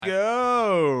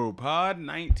Pod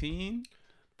 19?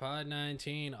 Pod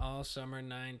 19, all summer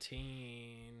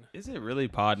 19. Is it really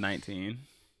Pod 19?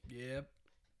 Yep.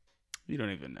 You don't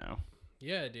even know.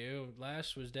 Yeah, dude.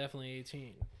 Last was definitely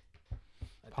 18.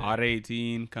 Pod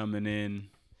 18 coming in.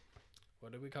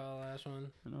 What did we call the last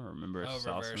one? I don't remember. Oh,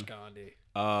 Reverse Gandhi.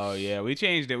 Oh, yeah. We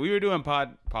changed it. We were doing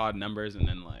pod numbers and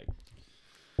then, like,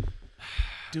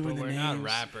 doing But the we're names. not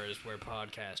rappers. We're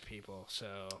podcast people,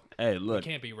 so Hey, look.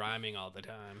 we can't be rhyming all the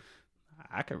time.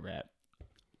 I could rap.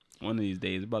 One of these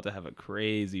days, we're about to have a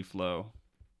crazy flow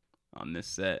on this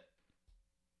set.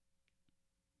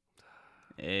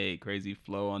 Hey, crazy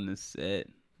flow on this set.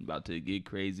 About to get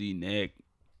crazy, Nick.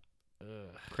 Ugh.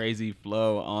 Crazy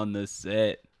flow on the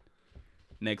set.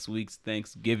 Next week's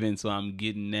Thanksgiving, so I'm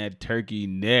getting that turkey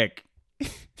neck.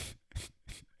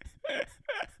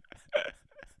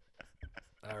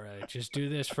 All right, just do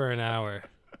this for an hour.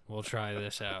 We'll try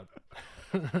this out.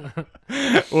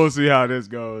 We'll see how this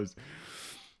goes.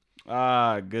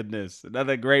 Ah, goodness.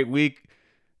 Another great week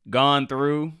gone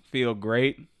through. Feel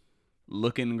great.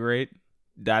 Looking great.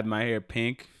 Dyed my hair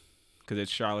pink because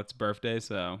it's Charlotte's birthday,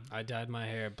 so. I dyed my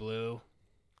hair blue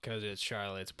because it's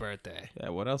Charlotte's birthday. Yeah,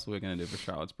 what else are we going to do for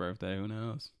Charlotte's birthday? Who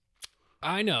knows?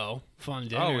 I know. Fun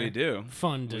dinner. Oh, we do.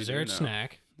 Fun We do dessert know.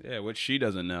 snack. Yeah, which she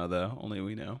doesn't know, though. Only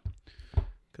we know.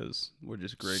 Because we're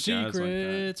just great guys like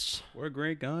that. Secrets. We're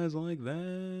great guys like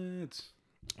that.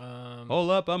 Um, Hold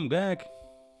up, I'm back.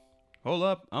 Hold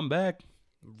up, I'm back.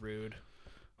 Rude.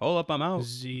 Hold up, I'm out.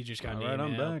 Z just got an Alright,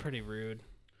 I'm email. back. Pretty rude.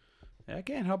 I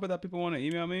can't help it that people want to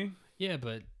email me. Yeah,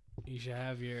 but you should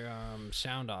have your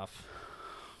sound off.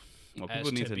 Well, As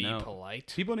people need to to be know.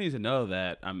 polite. People need to know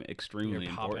that I'm extremely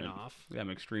You're popping important. off. Yeah, I'm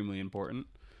extremely important.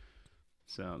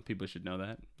 So people should know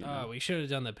that. you know. We should have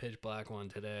done the pitch black one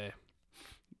today.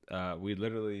 We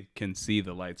literally can see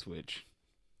the light switch.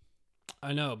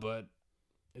 I know, but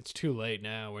it's too late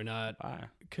now. We're not Why?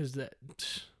 because the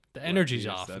energy's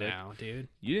the off aesthetic? now, dude.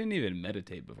 You didn't even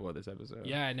meditate before this episode.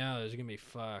 Yeah, I know. It's gonna be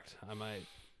fucked. I might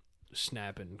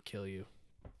snap and kill you.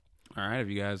 All right, if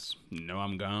you guys know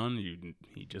I'm gone,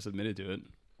 he just admitted to it.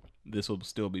 This will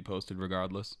still be posted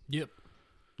regardless. Yep.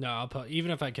 No, I'll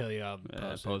even if I kill you, I'll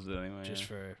post it anyway. just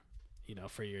yeah.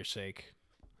 for your sake.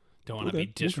 Don't want to Okay,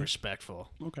 be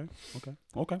disrespectful. Okay.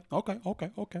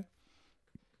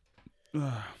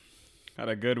 Had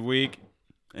a good week.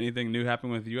 Anything new happen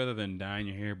with you other than dyeing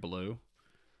your hair blue?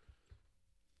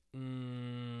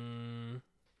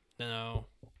 No.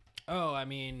 Oh, I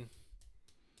mean,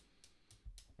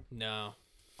 no.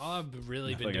 All I've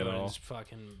really Nothing been at doing all. is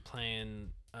fucking playing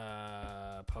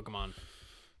Pokemon.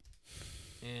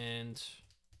 And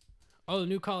the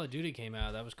new Call of Duty came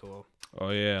out. That was cool. Oh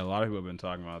yeah, a lot of people have been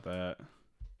talking about that.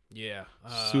 Yeah.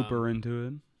 Super into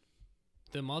it.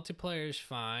 The multiplayer is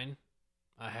fine.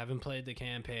 I haven't played the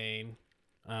campaign.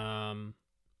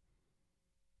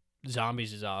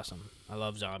 Zombies is awesome. I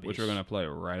love zombies. Which we're gonna play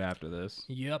right after this.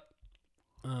 Yep.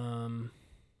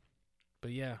 But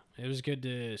yeah, it was good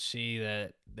to see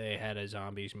that they had a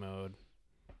zombies mode,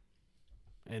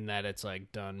 and that it's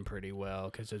like done pretty well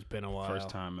because it's been a while. First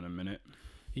time in a minute.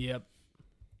 Yep.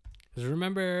 'Cause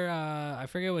remember, I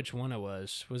forget which one it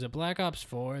was. Was it Black Ops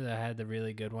 4 that had the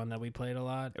really good one that we played a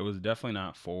lot? It was definitely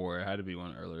not 4. It had to be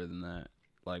one earlier than that.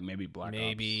 Like maybe Black Ops.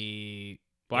 Maybe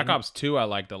Black Ops 2 I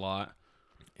liked a lot.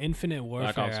 Infinite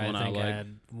Warfare. Ops 1 I I think liked.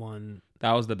 had one.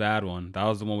 That was the bad one. That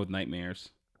was the one with nightmares.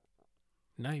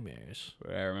 Nightmares.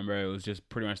 Where I remember it was just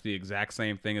pretty much the exact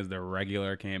same thing as the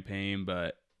regular campaign,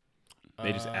 but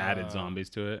they just added zombies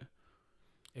to it.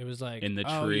 It was like In the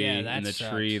tree, oh, yeah, that in the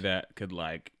sucked. tree that could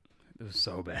like, it was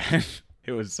so bad.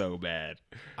 It was so bad.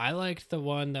 I liked the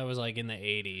one that was like in the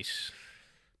 80s.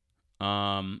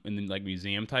 And then like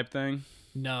museum type thing.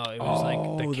 No, it was like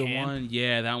the camp. one.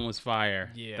 Yeah, that one was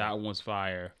fire. Yeah. That one was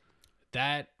fire.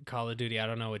 That Call of Duty, I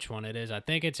don't know which one it is. I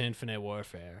think it's Infinite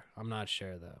Warfare. I'm not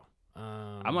sure though.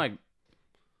 I'm like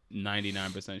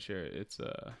 99% sure it's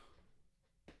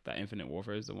that Infinite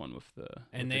Warfare is the one with the.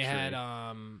 and with they the had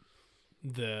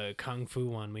tree. the Kung Fu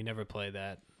one. We never played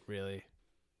that really,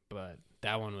 but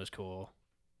that one was cool.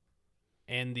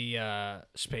 And the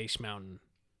Space Mountain.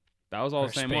 That was all or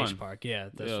the same Space one. Park. Yeah.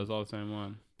 Yeah, it was all the same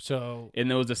one. So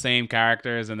And it was the same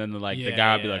characters, and then the Yeah,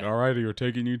 guy would be yeah. like, "All right, you're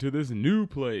taking you to this new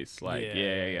place." Like,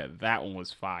 Yeah. yeah. That one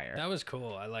was fire. that was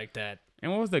cool. I like that.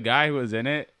 And what was the guy who was in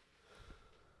it?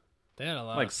 They had a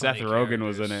lot Like of Seth funny Rogen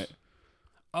was in characters. it.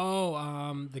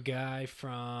 Oh, the guy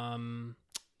from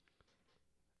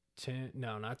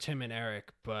not Tim and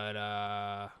Eric,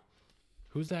 but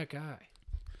who's that guy?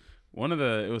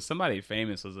 It was somebody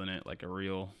famous was in it, like a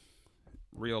real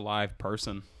live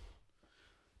person.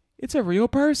 It's a real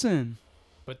person.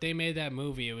 But they made that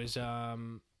movie. It was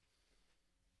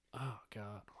Oh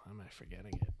God, why am I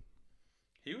forgetting it?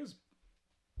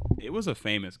 It was a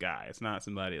famous guy. It's not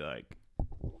somebody like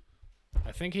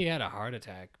I think he had a heart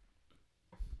attack.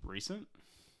 recent.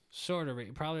 Sort of,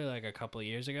 probably like a couple of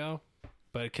years ago.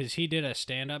 But because he did a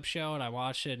stand-up show and I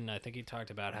watched it, and I think he talked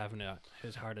about having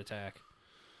his heart attack.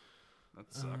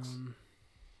 That sucks.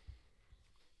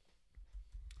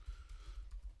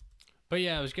 But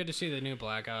yeah, it was good to see the new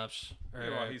Black Ops.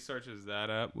 While he searches that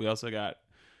up, we also got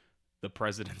the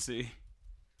presidency,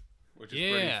 which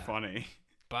is pretty funny.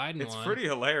 Biden It's won. pretty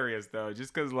hilarious though,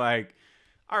 just because like,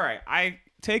 all right, I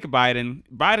take Biden.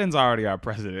 Biden's already our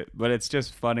president, but it's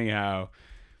just funny how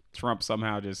Trump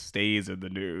somehow just stays in the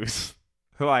news.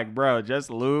 Like, bro, just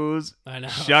lose, I know.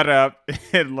 shut up,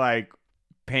 and like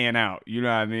pan out. You know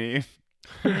what I mean?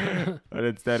 But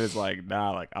instead, it's like,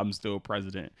 nah, like I'm still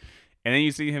president. And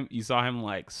then you saw him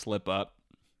like slip up,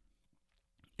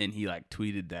 and he like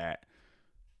tweeted that.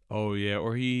 Oh yeah,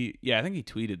 I think he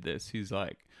tweeted this. He's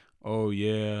like, oh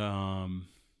yeah,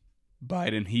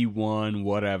 Biden, he won,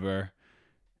 whatever.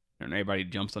 And everybody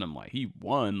jumps on him like, he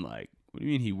won? Like, what do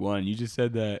you mean he won? You just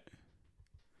said that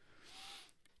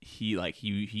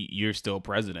you're still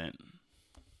president.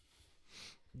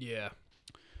 Yeah.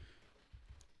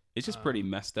 It's just pretty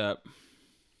messed up.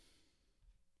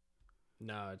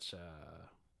 No, it's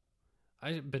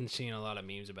I've been seeing a lot of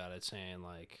memes about it saying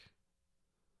like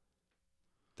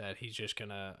that he's just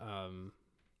gonna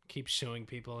keep suing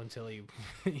people until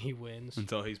he wins.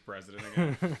 Until he's president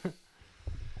again.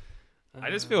 I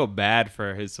just feel bad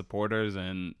for his supporters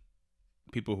and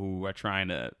people who are trying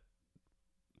to,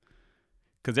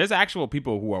 because there's actual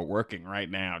people who are working right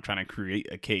now trying to create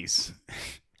a case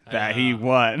that he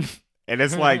won. And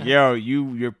it's like, yo,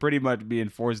 you're pretty much being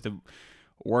forced to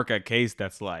work a case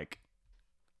that's like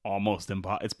almost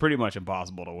impossible. It's pretty much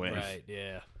impossible to win. Right,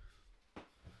 yeah.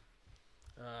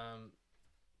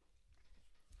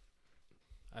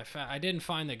 I didn't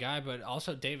find the guy, but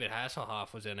also David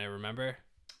Hasselhoff was in it, remember?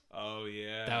 Oh,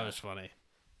 yeah. That was funny.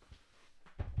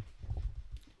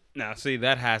 Now, see,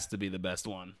 that has to be the best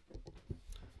one.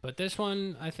 But this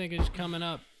one, I think, is coming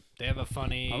up. They have a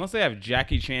funny... Unless they have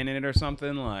Jackie Chan in it or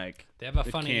something, like... They have a it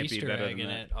funny can't be Easter better egg than in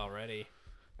that. it already.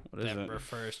 What is that it?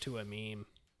 refers to a meme.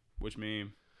 Which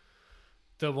meme?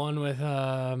 The one with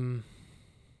all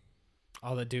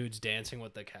the dudes dancing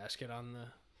with the casket on the...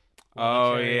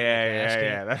 Oh, carrying the yeah.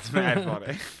 casket. That's mad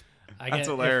funny. That's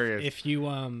hilarious.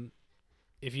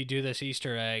 If you do this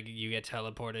Easter egg, you get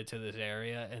teleported to this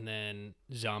area, and then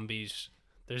there's zombies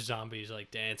like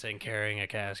dancing, carrying a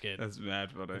casket. That's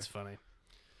mad funny. It's funny.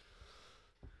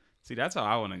 See, that's how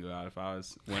I want to go out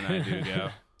when I do go.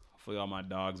 Hopefully all my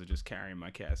dogs are just carrying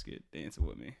my casket, dancing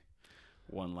with me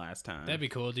one last time. That'd be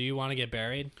cool. Do you want to get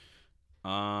buried?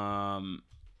 No.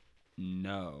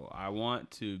 I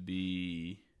want to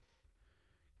be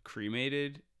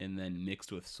cremated and then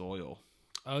mixed with soil.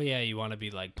 Oh yeah, you want to be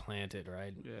like planted,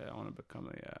 right? Yeah, I want to become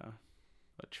a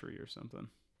tree or something.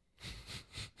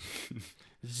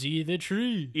 Z the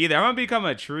tree. Either I'm gonna become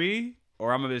a tree,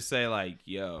 or I'm gonna just say like,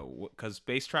 yo, because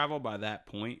space travel by that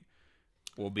point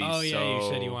will be. Oh yeah, you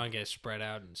said you want to get spread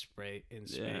out and spray in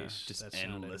space. Yeah, just that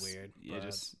endless. sounded weird.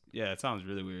 Yeah, it sounds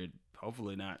really weird.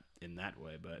 Hopefully not in that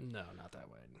way, but no, not that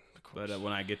way. Of course. But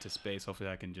when I get to space, hopefully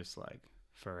I can just like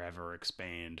forever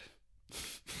expand.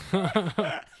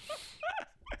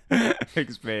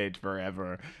 Expand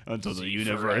forever until the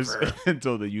universe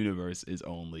until the universe is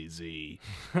only Z.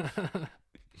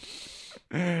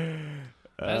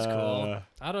 That's cool.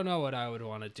 I don't know what I would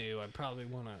want to do. I'd probably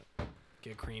want to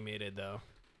get cremated though.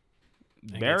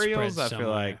 Burials, I feel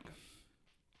like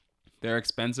they're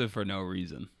expensive for no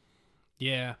reason.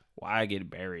 Yeah. Why get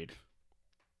buried?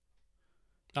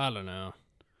 I don't know.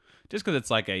 Just because it's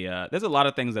like there's a lot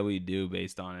of things that we do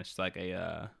based on it's like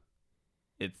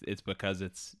it's because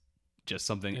it's just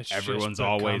something everyone's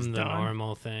always done. The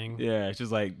normal thing. Yeah, it's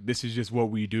just like this is just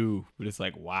what we do, but it's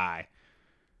like why?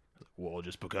 Well,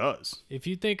 just because. If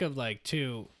you think of like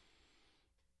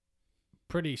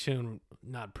pretty soon,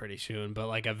 not pretty soon, but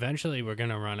like eventually we're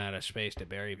gonna run out of space to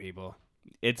bury people.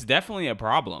 It's definitely a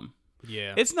problem.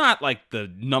 Yeah. It's not like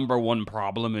the number one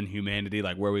problem in humanity,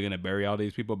 like where are we gonna bury all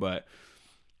these people, but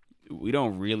we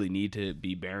don't really need to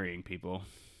be burying people.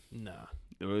 No.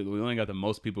 We only got the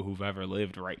most people who've ever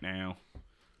lived right now.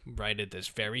 Right at this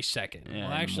very second. Yeah,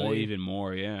 well, actually, even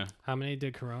more, yeah. How many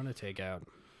did Corona take out?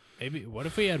 Maybe. What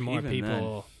if we had more Even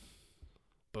people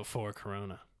before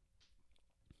Corona?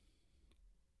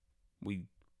 We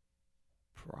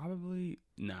probably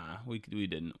we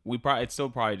didn't. It still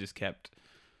probably just kept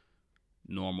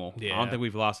normal. Yeah. I don't think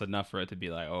we've lost enough for it to be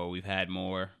like, oh, we've had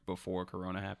more before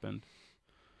Corona happened.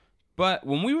 But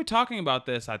when we were talking about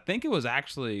this, I think it was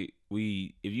actually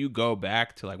if you go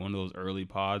back to like one of those early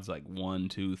pods, like 1,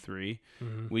 2, 3,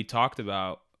 we talked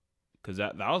about, because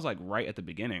that was like right at the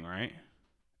beginning, right?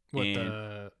 What,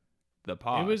 and the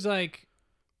pod? It was like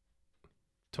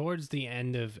towards the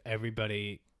end of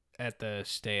everybody at the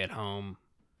stay at home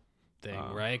thing,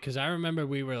 right? Because I remember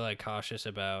we were like cautious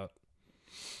about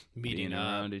meeting being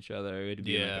up around each other. We had to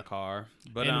be in like the car,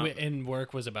 but and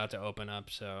work was about to open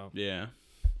up, so yeah.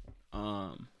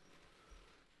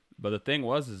 But the thing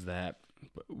is that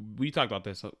we talked about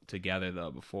this together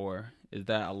though before, is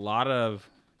that a lot of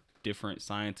different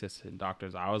scientists and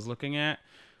doctors I was looking at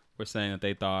were saying that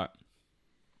they thought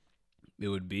it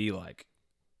would be like,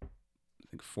 I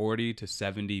think 40 to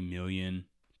 70 million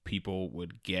people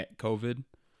would get COVID.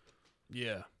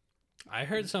 Yeah. I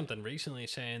heard something recently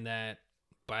saying that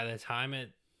by the time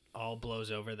it all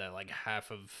blows over, that like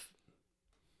half of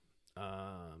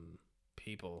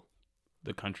people,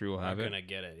 the country will have it. Are gonna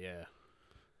get it, yeah.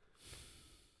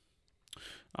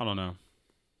 I don't know.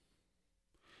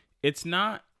 It's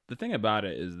not, the thing about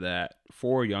it is that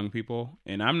for young people,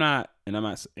 and I'm not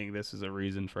saying this is a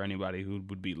reason for anybody who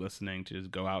would be listening to just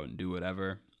go out and do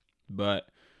whatever, but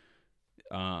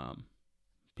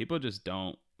people just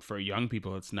don't, for young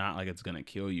people, it's not like it's gonna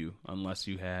kill you unless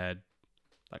you had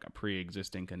like a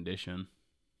pre-existing condition.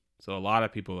 So a lot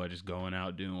of people are just going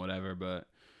out doing whatever, but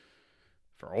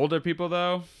for older people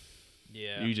though,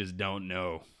 yeah, you just don't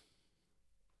know.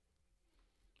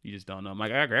 You just don't know. My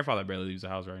grandfather barely leaves the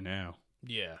house right now.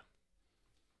 Yeah.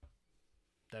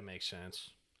 That makes sense.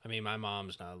 I mean, my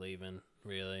mom's not leaving,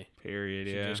 really. Period,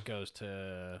 she yeah. She just goes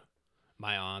to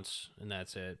my aunt's, and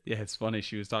that's it. Yeah, it's funny.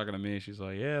 She was talking to me. She's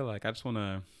like, yeah, like, I just want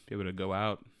to be able to go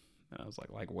out. And I was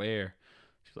like, where?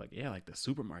 She's like, yeah, like the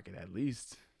supermarket at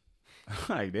least.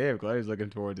 I'm like, damn, Claire's looking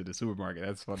forward to the supermarket.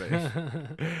 That's funny.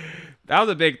 That was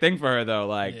a big thing for her, though.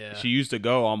 Like, she used to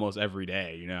go almost every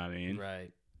day. You know what I mean?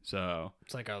 Right. So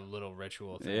it's like a little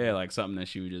ritual thing. Yeah, like something that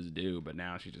she would just do, but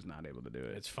now she's just not able to do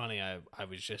it. It's funny. I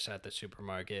was just at the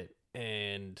supermarket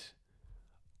and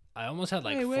I almost had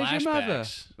like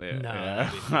flashbacks.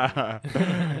 Yeah.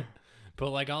 But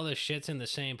like all the shit's in the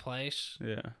same place.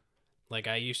 Yeah. Like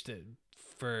I used to,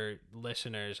 for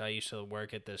listeners, I used to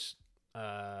work at this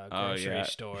grocery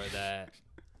store that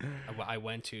I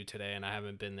went to today, and I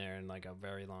haven't been there in like a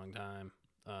very long time.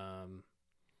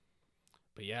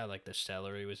 But yeah, like the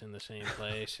celery was in the same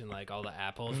place, and like all the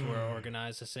apples were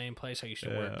organized the same place. I used to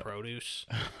work produce.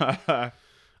 I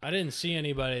didn't see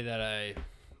anybody that I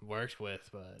worked with,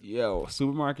 but yo,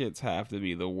 supermarkets have to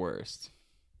be the worst.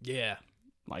 Yeah.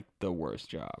 Like the worst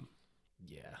job.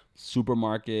 Yeah.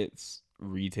 Supermarkets,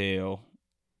 retail.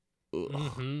 Ugh.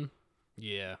 Mm-hmm.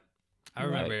 Yeah. I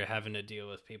remember having to deal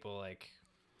with people like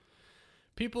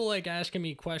asking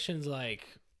me questions like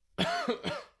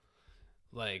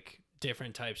like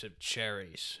different types of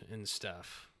cherries and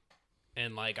stuff.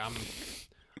 And like I'm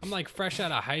like fresh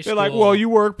out of high school. They're like, well, you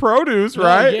work produce,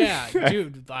 right? Yeah,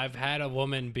 dude. I've had a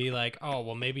woman be like, oh,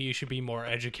 well, maybe you should be more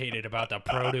educated about the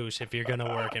produce if you're going to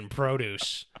work in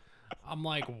produce. I'm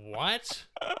like, what?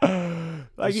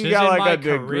 Like you got like a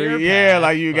degree. Yeah,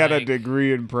 like you got a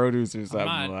degree in produce or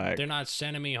something. Like they're not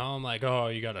sending me home like, oh,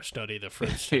 you got to study the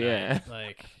fruits tonight.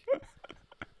 Like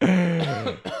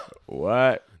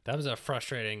what? That was a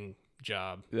frustrating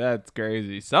job. That's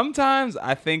crazy. Sometimes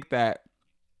I think that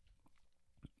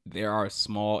there are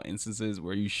small instances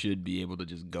where you should be able to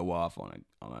just go off on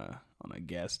a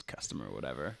guest customer or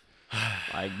whatever.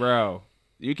 Like, bro,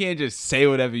 you can't just say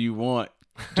whatever you want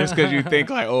just because you think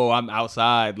like, oh, I'm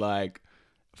outside. Like,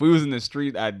 if we was in the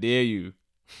street, I dare you.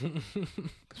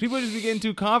 Because people just be getting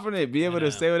too confident, be able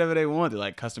to say whatever they want. They're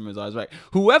like, customers always right.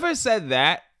 Whoever said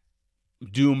that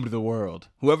doomed the world.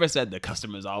 Whoever said the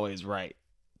customer's always right,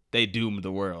 they doomed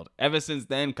the world. Ever since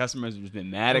then, customers have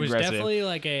been mad aggressive. It was definitely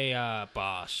like a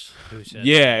boss who said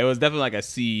that. It was definitely like a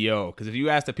CEO. Because if you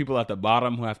ask the people at the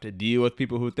bottom who have to deal with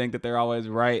people who think that they're always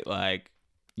right, like,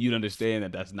 you'd understand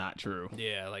that that's not true.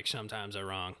 Yeah, like sometimes they're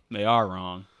wrong. They are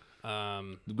wrong.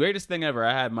 The greatest thing ever,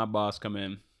 I had my boss come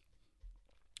in.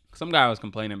 Some guy was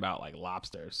complaining about like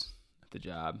lobsters at the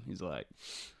job. He's like,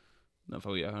 I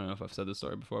don't know if I've said this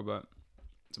story before, but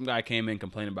some guy came in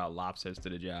complaining about lobsters to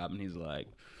the job, and he's like,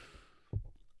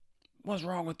 what's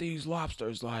wrong with these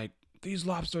lobsters? Like, these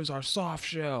lobsters are soft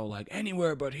shell, like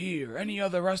anywhere but here. Any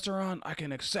other restaurant, I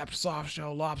can accept soft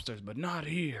shell lobsters, but not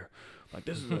here. Like,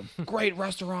 this is a great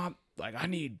restaurant. Like, I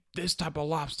need this type of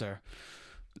lobster.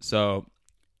 So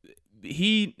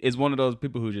he is one of those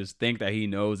people who just think that he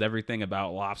knows everything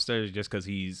about lobsters just because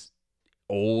he's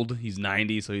old. He's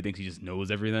 90, so he thinks he just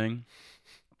knows everything.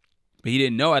 But he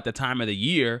didn't know at the time of the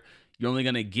year, you're only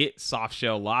going to get soft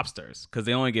shell lobsters because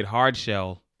they only get hard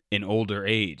shell in older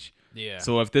age. Yeah.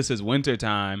 So if this is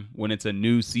wintertime, when it's a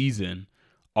new season,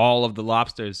 all of the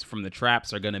lobsters from the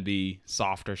traps are going to be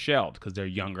softer shelled because they're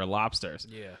younger lobsters.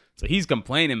 Yeah. So he's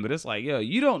complaining, but it's like, yo,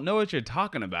 you don't know what you're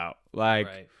talking about. Like,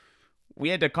 Right. we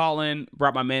had to call in,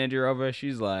 brought my manager over.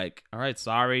 She's like, all right,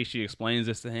 sorry. She explains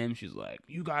this to him. She's like,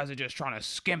 you guys are just trying to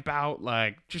skimp out,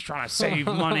 like, just trying to save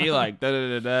money, like,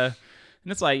 da-da-da-da.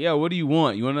 And it's like, yo, what do you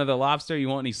want? You want another lobster? You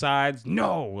want any sides?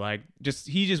 No. Like,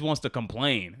 he just wants to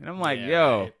complain. And I'm like,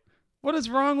 yo, what is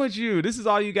wrong with you? This is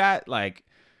all you got? Like,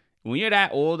 when you're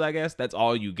that old, I guess, that's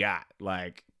all you got.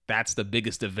 Like, that's the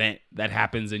biggest event that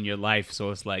happens in your life.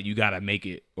 So it's like, you got to make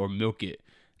it or milk it.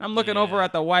 I'm looking over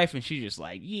at the wife, and she's just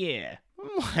like, yeah.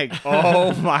 I'm like,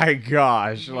 oh, my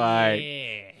gosh. Like,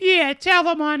 yeah, tell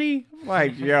them, honey. I'm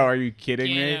like, yo, are you kidding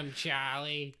me? Get him,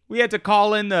 Charlie. We had to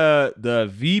call in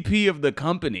the VP of the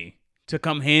company to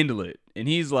come handle it. And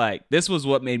he's like, this was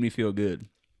what made me feel good.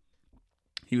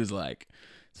 He was like,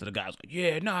 so the guy was like,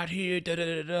 yeah, not here,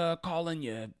 da-da-da-da, calling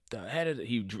you the head of the...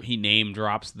 He name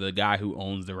drops the guy who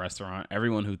owns the restaurant.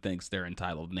 Everyone who thinks they're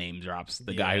entitled name drops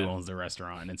the guy who owns the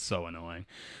restaurant, and it's so annoying.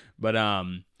 But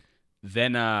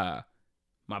then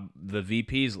the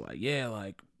VP's like, yeah,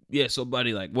 so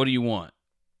buddy, like, what do you want?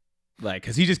 Like,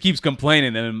 because he just keeps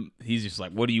complaining, and he's just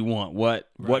like, what do you want? What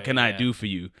can I do for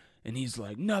you? And he's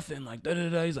like, nothing, like,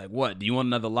 da-da-da. He's like, what? Do you want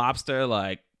another lobster?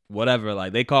 Like, whatever.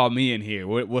 Like, they called me in here.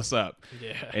 What's up?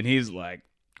 Yeah. And he's like,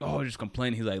 oh, just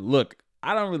complaining. He's like, look,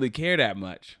 I don't really care that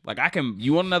much. Like,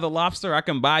 you want another lobster? I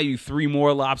can buy you 3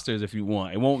 more lobsters if you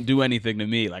want. It won't do anything to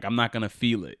me. Like, I'm not going to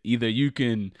feel it. Either you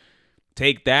can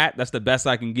take that. That's the best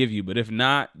I can give you. But if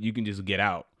not, you can just get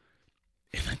out.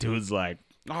 And the dude's like,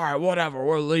 all right, whatever.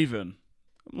 We're leaving.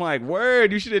 I'm like,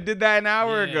 word, you should have did that an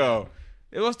hour ago.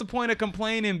 What's the point of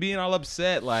complaining, being all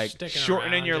upset, like Sticking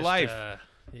shortening around your just, life?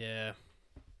 Yeah.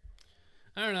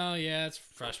 I don't know. Yeah, it's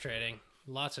frustrating.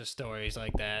 Lots of stories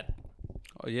like that.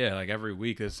 Oh, yeah. Like every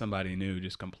week there's somebody new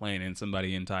just complaining,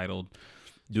 somebody entitled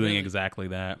doing exactly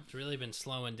that. It's really been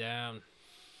slowing down.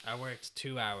 I worked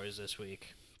 2 hours this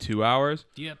week. 2 hours?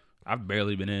 Yep. I've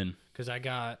barely been in. Because I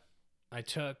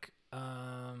took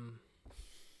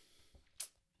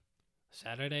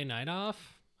Saturday night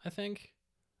off, I think.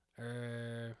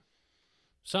 Or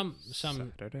some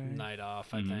Saturday? night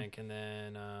off, I think. And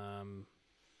then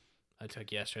I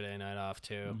took yesterday night off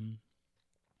too. Mm-hmm.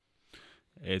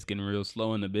 It's getting real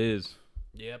slow in the biz.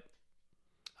 Yep.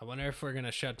 I wonder if we're going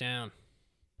to shut down.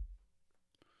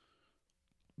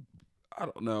 I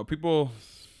don't know.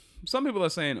 Some people are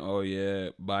saying, oh, yeah,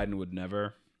 Biden would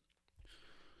never.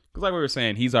 Because like we were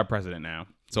saying, he's our president now.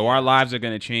 So our lives are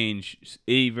going to change.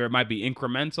 Either it might be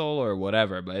incremental or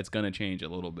whatever, but it's going to change a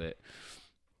little bit.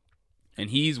 And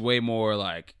he's way more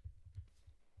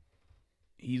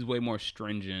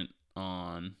stringent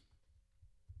on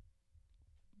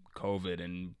COVID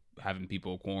and having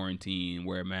people quarantine,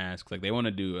 wear masks. Like they want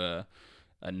to do a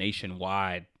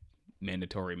nationwide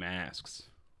mandatory masks.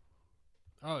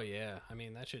 Oh, yeah. I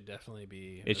mean, that should definitely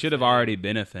be... It should have already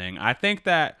been a thing. I think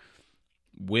that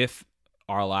with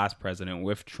our last president,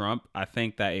 with Trump, I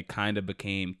think that it kind of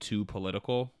became too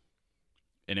political.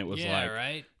 And it was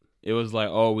right? It was like,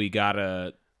 oh, we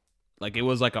gotta... Like, it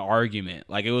was like an argument.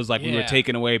 Like, it was like we were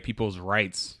taking away people's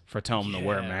rights for telling them to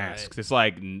wear masks. Right. It's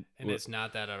like... And it's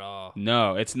not that at all.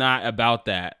 No, it's not about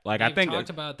that. Like, I think... talked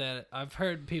about that. I've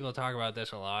heard people talk about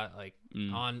this a lot, like,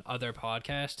 on other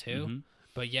podcasts, too. Mm-hmm.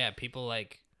 But, yeah, people,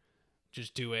 like,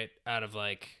 just do it out of,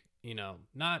 like, you know,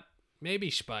 not... Maybe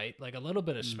spite. Like, a little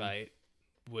bit of spite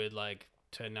would, like,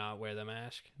 to not wear the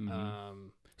mask. Mm-hmm.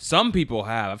 Some people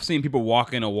have. I've seen people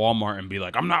walk into Walmart and be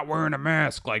like, I'm not wearing a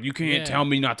mask. Like, you can't tell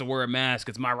me not to wear a mask.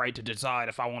 It's my right to decide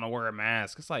if I want to wear a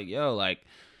mask. It's like, yo, like,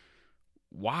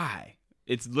 why?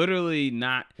 It's literally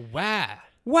not. Why?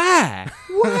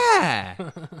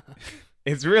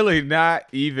 It's really not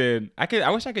even. I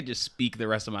wish I could just speak the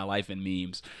rest of my life in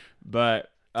memes.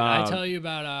 But. Did I tell you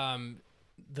about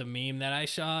the meme that I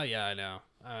saw? Yeah, I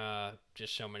know.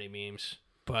 Just so many memes.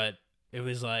 But it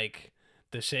was like.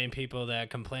 The same people that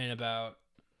complain about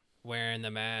wearing the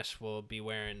mask will be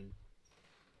wearing,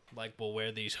 like, will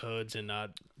wear these hoods and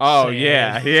not. Oh,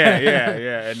 yeah,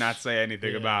 and not say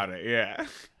anything about it. Yeah.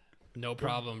 No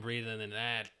problem breathing in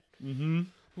that. Mm-hmm.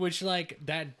 Which, like,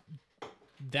 that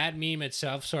meme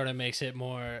itself sort of makes it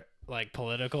more, like,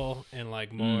 political and,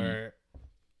 like, more,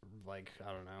 like,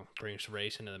 I don't know, brings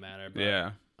race into the matter. But,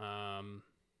 yeah. I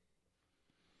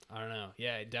don't know.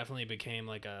 Yeah, it definitely became,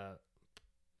 like,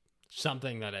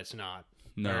 something that it's not.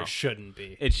 No. Or it shouldn't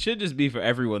be. It should just be for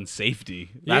everyone's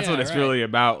safety. That's Yeah, what it's right. really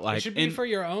about. Like, it should be for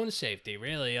your own safety,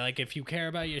 really. Like, if you care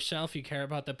about yourself, you care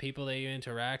about the people that you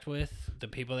interact with, the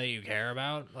people that you care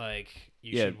about, like,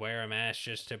 you should wear a mask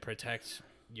just to protect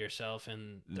yourself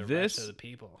and the rest of the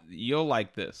people. You'll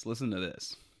like this. Listen to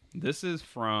this. This is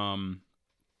from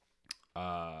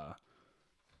where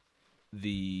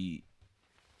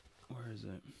is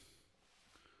it?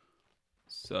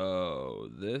 So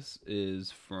this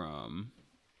is from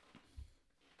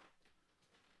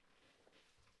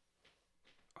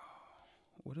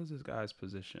what is this guy's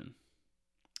position?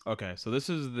 Okay, so this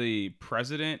is the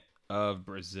president of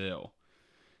Brazil.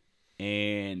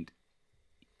 And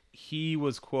he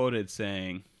was quoted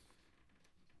saying,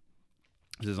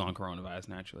 this is on coronavirus,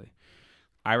 naturally.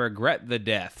 I regret the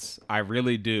deaths. I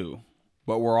really do.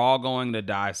 But we're all going to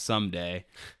die someday.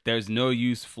 There's no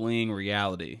use fleeing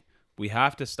reality. We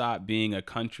have to stop being a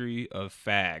country of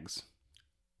fags.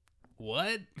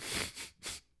 What?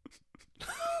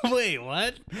 Wait,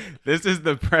 what? This is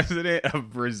the president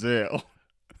of Brazil.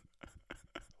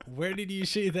 Where did you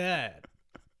see that?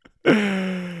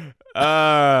 This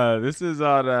is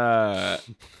on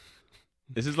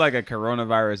this is like a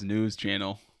coronavirus news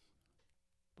channel.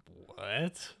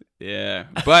 What? Yeah,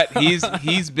 but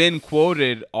he's been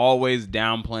quoted always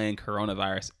downplaying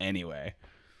coronavirus anyway.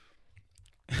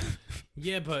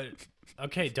 Yeah, but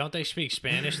okay, don't they speak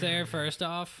Spanish there first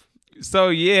off? So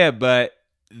yeah, but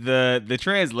the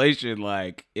translation,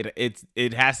 like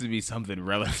it has to be something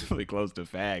relatively close to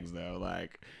fags though.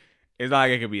 Like it's not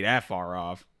like it could be that far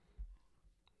off.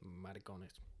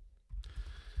 Maricones.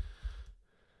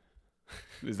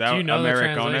 Is that Do you know Americones?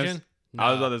 the translation? No,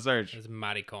 I was on the search. It's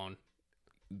maricon.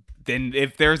 Then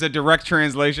if there's a direct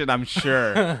translation, I'm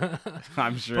sure.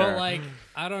 I'm sure. But like,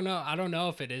 I don't know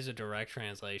if it is a direct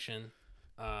translation.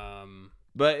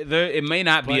 But it may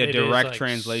not be But a it is, direct like,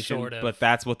 translation, sort of. but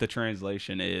that's what the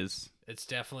translation is. It's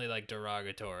definitely like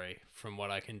derogatory from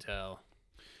what I can tell.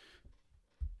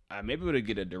 Maybe we'll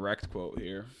get a direct quote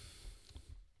here.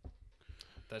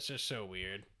 That's just so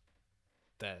weird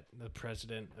that the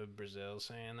president of Brazil is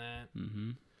saying that.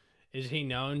 Mm-hmm. Is he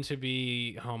known to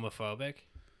be homophobic?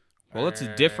 Well, it's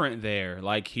different there.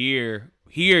 Like here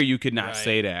you could not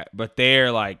say that, but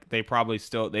there, like they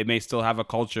may still have a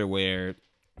culture where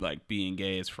like being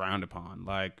gay is frowned upon.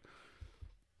 Like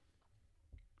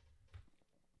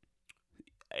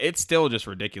it's still just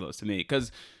ridiculous to me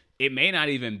because it may not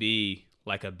even be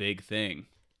like a big thing.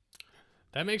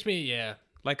 That makes me,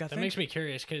 That makes me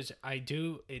curious because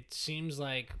it seems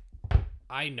like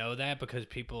I know that because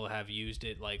people have used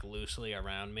it like loosely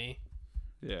around me.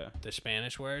 Yeah. The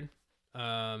Spanish word.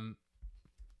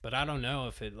 But I don't know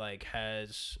if it like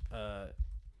has a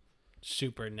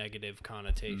super negative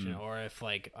connotation or if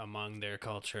like among their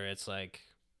culture it's like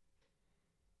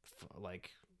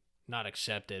not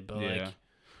accepted, but like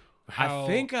how I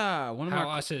think one of how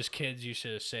us as kids used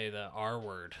to say the R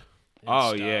word.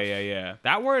 Oh, yeah.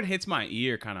 That word hits my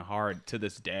ear kind of hard to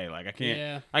this day. Like, I can't...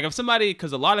 Yeah. Like, if somebody...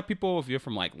 Because a lot of people, if you're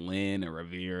from, like, Lynn or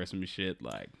Revere or some shit,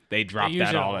 like, they drop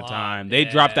that all the time. They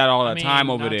drop that all the time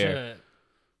over there.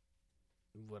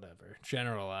 Whatever.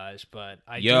 Generalize, but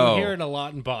I do hear it a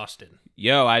lot in Boston.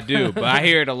 Yo, I do. But I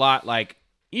hear it a lot, like,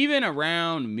 even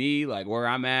around me, like, where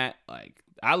I'm at, like,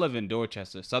 I live in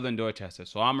Dorchester, southern Dorchester.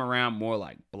 So I'm around more,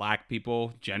 like, black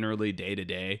people, generally, day to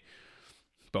day.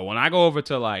 But when I go over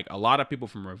to, like, a lot of people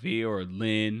from Revere or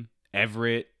Lynn,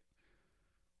 Everett,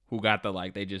 who got the,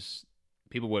 like,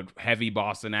 people with heavy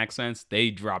Boston accents,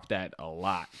 they drop that a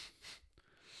lot.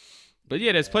 But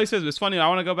yeah, there's places, it's funny, I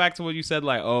want to go back to what you said,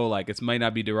 like, oh, like, it might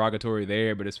not be derogatory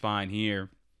there, but it's fine here.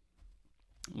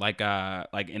 Like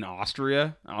in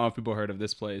Austria, I don't know if people heard of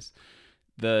this place.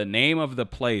 The name of the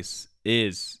place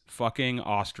is fucking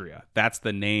Austria. That's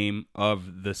the name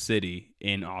of the city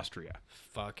in Austria.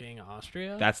 Fucking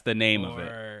Austria? That's the name of it.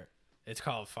 Or it's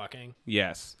called fucking?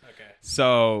 Yes. Okay.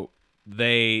 So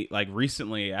they, like,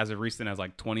 recently, as recent as,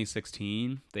 like,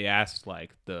 2016, they asked,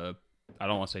 like, I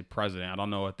don't want to say president. I don't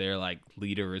know what their, like,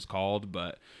 leader is called,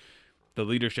 but the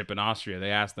leadership in Austria,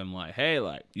 they asked them, like, hey,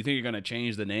 like, you think you're going to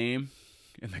change the name?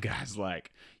 And the guy's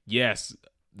like, yes,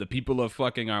 the people of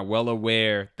fucking are well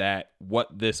aware that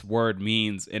what this word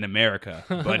means in America.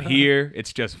 But here,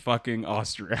 it's just fucking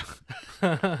Austria.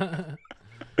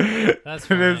 That's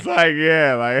funny. And it's like,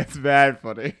 yeah, like, it's bad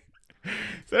funny.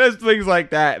 So there's things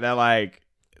like that, like,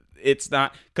 it's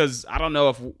not, because I don't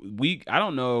know I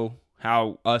don't know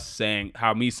how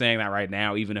me saying that right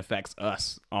now even affects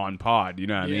us on pod, you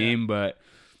know what I mean? But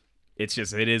it's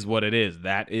just, it is what it is.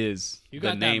 That is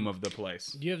the name of the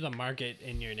place. You have the market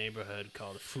in your neighborhood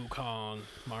called Fukong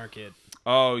Market.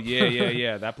 Oh,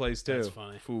 yeah. That place too. That's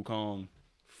funny. Fukong.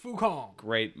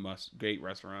 Great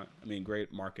restaurant. I mean,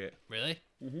 great market. Really?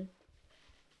 Mm-hmm.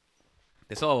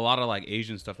 They sell a lot of like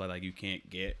Asian stuff like you can't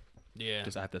get. Yeah.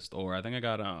 Just at the store. I think I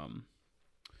got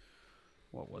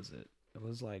what was it? It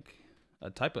was like a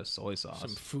type of soy sauce.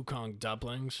 Some Fukong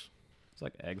dumplings. It's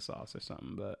like egg sauce or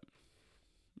something, but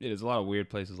yeah, there's a lot of weird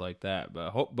places like that.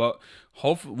 But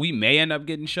hopefully we may end up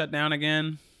getting shut down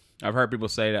again. I've heard people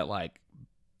say that like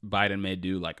Biden may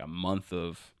do like a month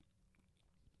of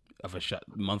a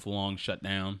month-long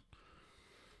shutdown.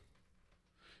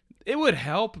 It would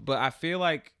help, but I feel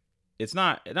like it's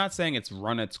not saying it's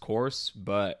run its course,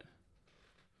 but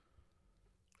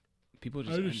people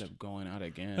just end up going out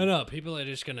again. I know. People are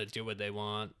just going to do what they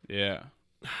want. Yeah.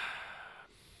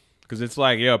 Because it's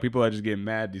like, people are just getting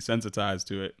mad, desensitized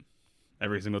to it.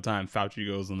 Every single time Fauci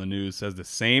goes on the news, says the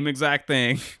same exact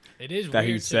thing it is that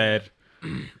weird he said.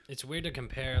 It's weird to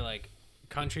compare, like,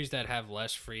 countries that have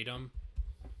less freedom.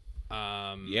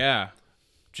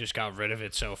 Just got rid of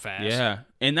it so fast. Yeah.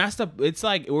 And it's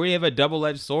like we have a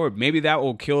double-edged sword. Maybe that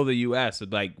will kill the U.S.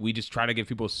 Like, we just try to give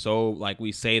people like,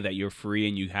 we say that you're free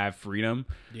and you have freedom.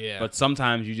 Yeah. But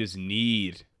sometimes you just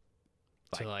need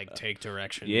to, like, take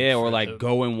direction. Yeah, or, like,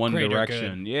 go in one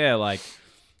direction. Good. Yeah, like,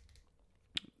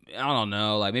 I don't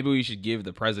know. Like, maybe we should give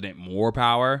the president more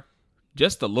power.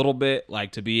 Just a little bit.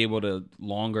 Like, to be able to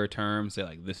longer term say,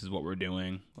 like, this is what we're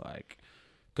doing. Like,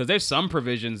 because there's some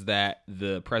provisions that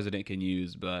the president can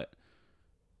use, but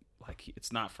like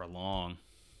it's not for long.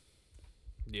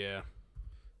 Yeah.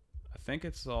 I think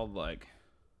it's all like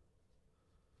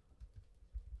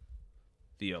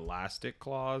the elastic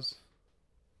clause.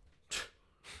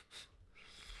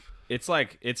 It's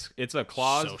like it's a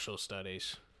clause. Social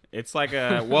studies. It's like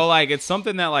it's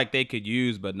something that like they could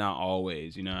use, but not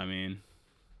always. You know what I mean?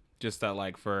 Just that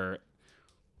like for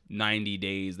 90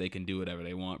 days they can do whatever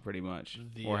they want pretty much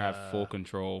or have full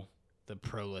control. The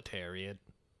proletariat.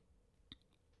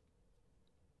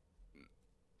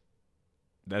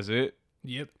 That's it?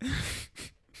 Yep.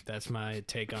 That's my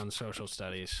take on social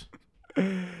studies.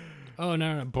 Oh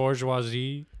no,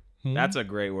 bourgeoisie. That's a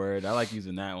great word. I like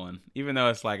using that one. Even though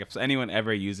it's like if anyone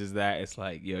ever uses that, it's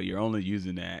like, you're only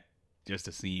using that just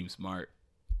to seem smart.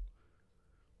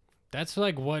 That's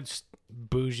like what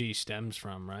bougie stems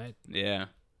from, right? Yeah.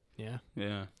 Yeah.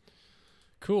 Yeah.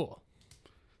 Cool.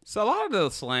 So a lot of the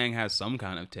slang has some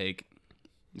kind of take.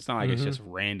 It's not like it's just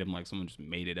random, like someone just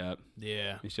made it up.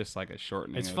 Yeah. It's just like a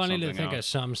shortening. It's funny to think of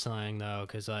some slang though,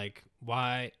 because like,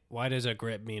 why does a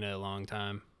grip mean a long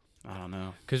time? I don't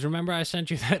know. Because remember I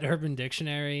sent you that Urban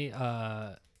Dictionary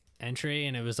entry,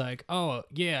 and it was like, oh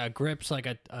yeah, a grip's like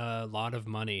a lot of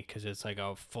money because it's like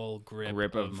a full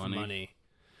grip of money.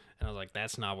 And I was like,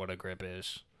 that's not what a grip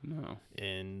is. No.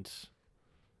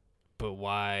 But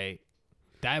why?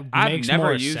 That makes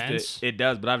more sense. It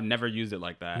does, but I've never used it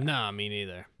like that. Nah, me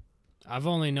neither. I've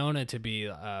only known it to be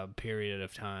a period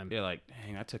of time. Yeah, like,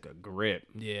 dang, I took a grip.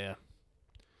 Yeah.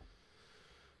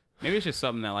 Maybe it's just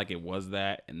something that, like, it was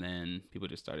that, and then people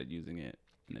just started using it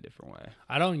in a different way.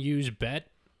 I don't use bet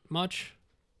much,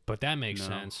 but that makes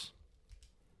sense.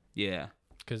 Yeah.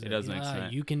 Because it does make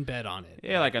sense. You can bet on it.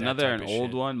 Yeah, like an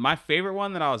old one. My favorite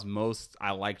one that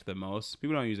I liked the most.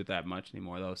 People don't use it that much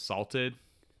anymore though. Salted.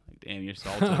 Like, damn, you're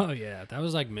salted. Oh yeah, that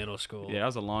was like middle school. Yeah, that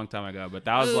was a long time ago. But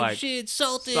that was like shit,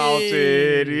 salted.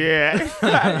 Salted,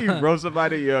 yeah. You roast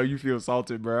somebody, you feel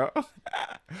salted, bro.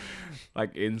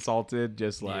 Like insulted,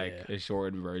 just like a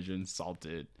shortened version,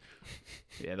 salted.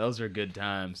 Yeah, those are good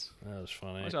times. That was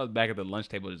funny. I wish I was back at the lunch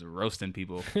table just roasting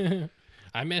people.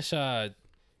 I miss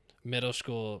middle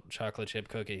school chocolate chip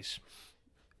cookies.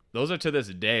 Those are to this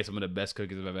day some of the best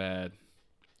cookies I've ever had.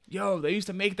 Yo, they used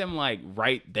to make them like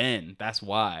right then. That's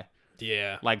why.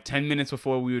 Yeah. Like 10 minutes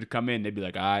before we would come in, they'd be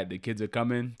like, all right, the kids are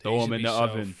coming. Throw them in the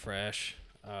oven. Fresh.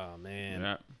 Oh, man.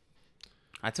 Yeah.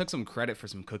 I took some credit for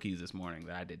some cookies this morning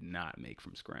that I did not make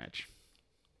from scratch.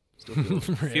 Still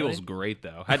feels great,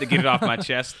 though. I had to get it off my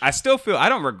chest. I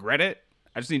don't regret it.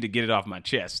 I just need to get it off my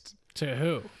chest. To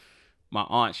who? My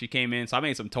aunt, she came in, so I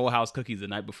made some Toll House cookies the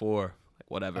night before, like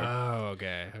whatever. Oh,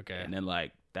 okay. And then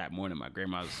like that morning, my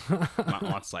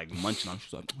aunt's like munching on.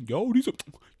 She's like,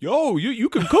 you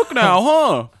can cook now,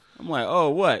 huh? I'm like, oh,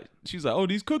 what? She's like, oh,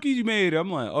 these cookies you made. I'm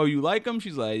like, oh, you like them?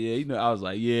 She's like, yeah, I was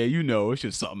like, yeah, it's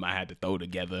just something I had to throw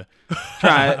together.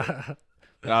 Try it.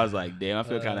 But I was like, damn, I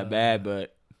feel kind of bad,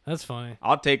 but that's funny.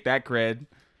 I'll take that cred.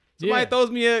 Somebody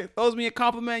throws me a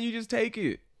compliment, you just take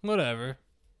it. Whatever.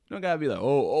 You don't gotta be like,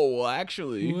 well,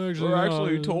 actually, we're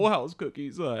actually Toll House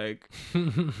cookies. Like,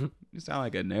 You sound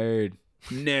like a nerd.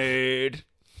 Nerd.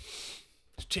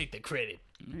 Just take the credit.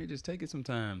 Hey, just take it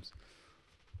sometimes.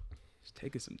 Just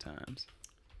take it sometimes.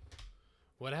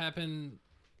 What happened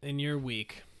in your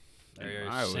week?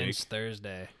 Since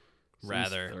Thursday,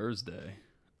 rather. Since Thursday.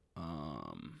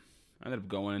 I ended up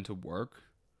going into work.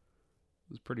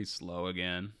 It was pretty slow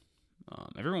again.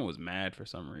 Everyone was mad for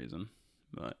some reason,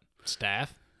 but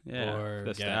staff. Yeah, or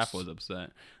the guests? staff was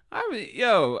upset. I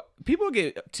mean, people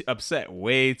get upset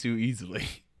way too easily.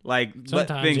 Like, let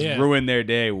things ruin their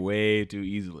day way too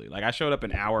easily. Like, I showed up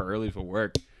an hour early for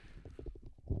work,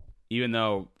 even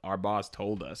though our boss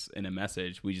told us in a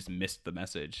message. We just missed the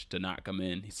message to not come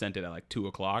in. He sent it at like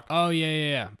 2:00. Oh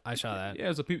yeah. I saw that.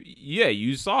 Yeah, so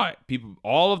you saw it.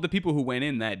 All of the people who went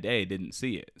in that day didn't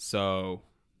see it, so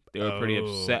they were pretty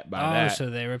upset by that. Oh,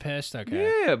 so they were pissed.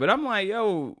 Okay. Yeah, but I'm like,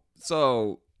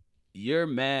 so you're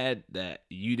mad that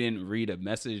you didn't read a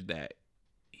message that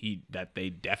they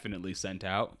definitely sent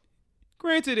out.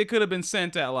 Granted, it could have been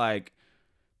sent at like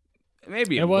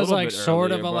maybe it was like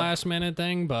sort earlier, of a last minute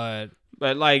thing, but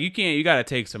like you got to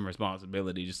take some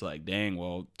responsibility. Just like, dang,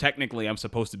 well, technically I'm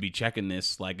supposed to be checking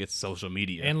this like it's social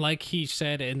media. And like he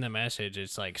said in the message,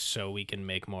 it's like so we can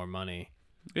make more money.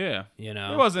 Yeah, you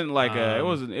know, it wasn't like it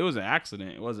was an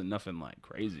accident. It wasn't nothing like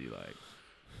crazy. Like,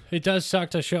 it does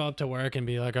suck to show up to work and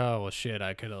be like, oh well, shit,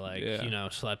 I could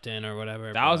have slept in or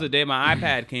whatever. That was the day my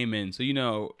iPad came in. So you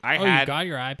got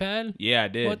your iPad? Yeah, I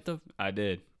did. I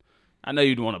did. I know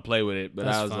you'd want to play with it, but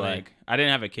I was funny. Like, I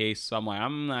didn't have a case, so I'm like,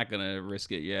 I'm not gonna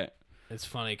risk it yet. It's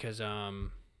funny because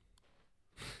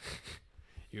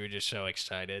you were just so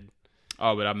excited.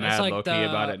 Oh, but I'm mad low-key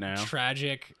about it now.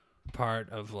 Tragic part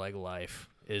of like life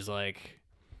is like.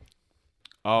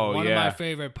 One of my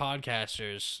favorite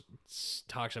podcasters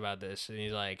talks about this, and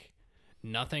he's like,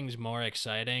 nothing's more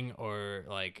exciting or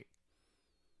like,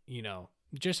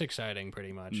 just exciting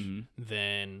pretty much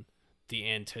than the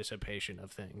anticipation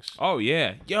of things. Oh,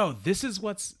 yeah. Yo, this is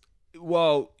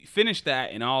finish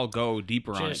that and I'll go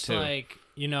deeper on it too. Just like,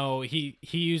 he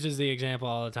uses the example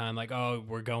all the time, like, oh,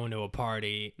 we're going to a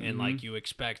party and like you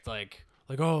expect like,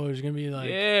 oh, there's going to be like...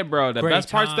 Yeah, bro. The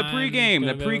best part's the pregame.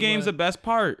 The pregame's the best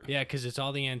part. Yeah, because it's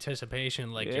all the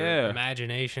anticipation. Like, your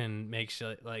imagination makes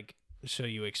it, like, so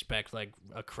you expect, like,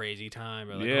 a crazy time.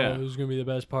 Or, like, oh, this is going to be the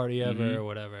best party ever or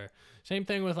whatever. Same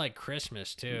thing with, like,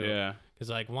 Christmas, too. Yeah. Because,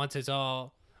 like, once it's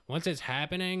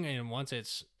happening and once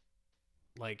it's,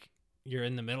 like, you're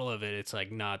in the middle of it, it's,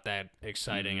 like, not that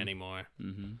exciting anymore.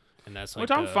 Mm-hmm. And that's, like...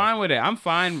 Which I'm fine with it. I'm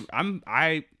fine.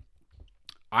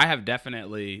 I have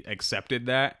definitely accepted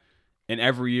that. And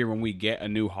every year when we get a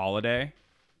new holiday,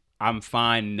 I'm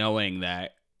fine knowing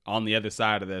that on the other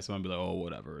side of this, I'm going to be like, oh,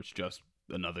 whatever. It's just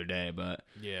another day. But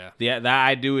that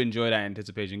I do enjoy that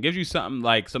anticipation. It gives you something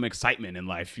like some excitement in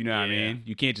life. You know what I mean?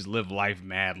 You can't just live life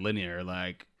mad linear,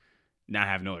 like not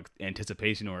have no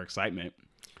anticipation or excitement.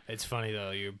 It's funny,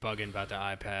 though. You're bugging about the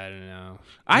iPad. And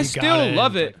I still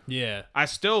love it. Yeah. I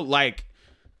still like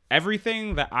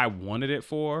everything that I wanted it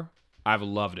for. I've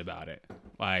loved about it.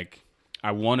 Like,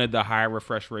 I wanted the high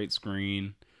refresh rate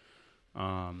screen.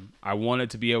 I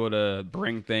wanted to be able to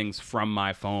bring things from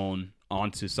my phone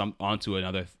onto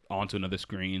another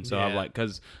screen. So I'm like,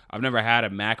 because I've never had a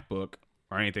MacBook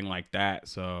or anything like that,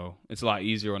 so it's a lot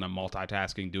easier when I'm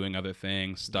multitasking, doing other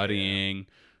things, studying,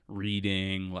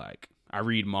 reading. Like, I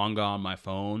read manga on my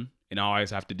phone. And I always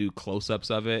have to do close-ups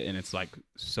of it, and it's, like,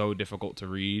 so difficult to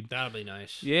read. That'll be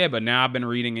nice. Yeah, but now I've been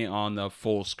reading it on the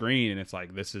full screen, and it's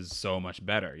like, this is so much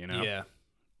better, Yeah.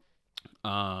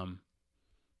 I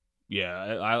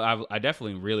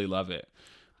definitely really love it.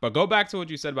 But go back to what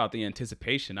you said about the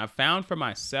anticipation. I've found for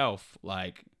myself,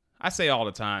 like, I say all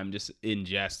the time, just in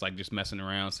jest, like, just messing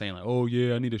around, saying, like, oh,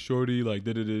 yeah, I need a shorty, like,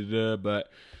 da-da-da-da.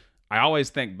 But I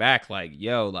always think back, like,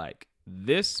 yo, like,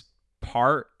 this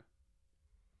part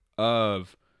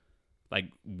of like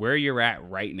where you're at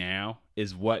right now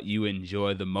is what you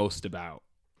enjoy the most about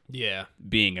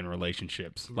being in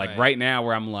relationships. Like right now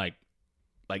where I'm like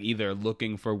either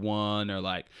looking for one or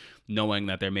like knowing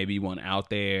that there may be one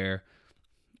out there,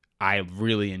 I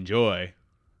really enjoy.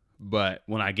 But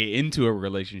when I get into a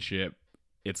relationship,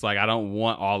 it's like I don't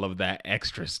want all of that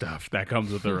extra stuff that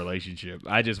comes with a relationship.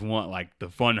 I just want like the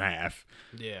fun half.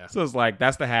 Yeah. So it's like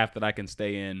that's the half that I can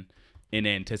stay in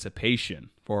anticipation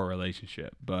for a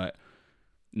relationship, but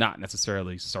not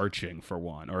necessarily searching for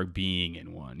one or being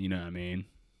in one. You know what I mean?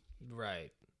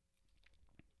 Right.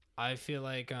 I feel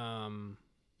like, I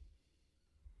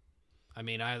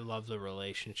love the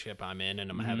relationship I'm in,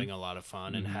 and I'm having a lot of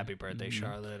fun. And happy birthday,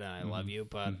 Charlotte! And I love you,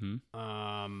 but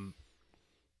I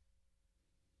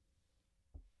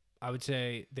would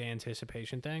say the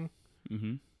anticipation thing.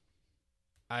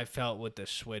 I felt with the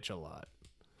Switch a lot.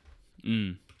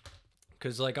 Mm.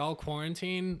 Because, like, all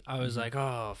quarantine, I was like,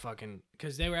 oh, fucking...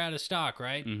 Because they were out of stock,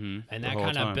 right? Mm-hmm. And that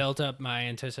kind of built up my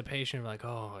anticipation of, like,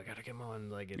 oh, I got to get them on.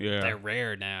 Like, they're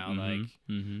rare now. Like,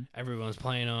 everyone's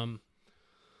playing them.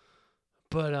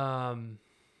 But,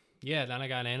 yeah, then I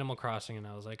got Animal Crossing, and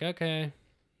I was like, okay.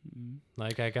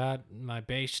 Like, I got my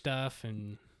base stuff,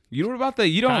 and... You know what about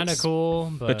you don't... Kind of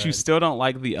cool, but you still don't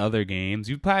like the other games.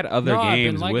 You've played other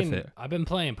games with it. I've been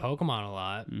playing Pokemon a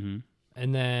lot. Mm-hmm.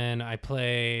 And then I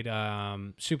played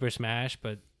Super Smash,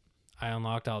 but I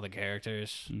unlocked all the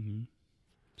characters. Mm-hmm.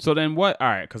 So then what? All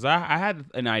right, because I had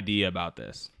an idea about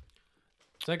this.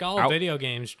 It's like all video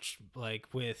games, like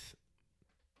with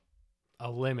a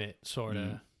limit, sort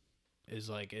of, is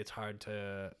like it's hard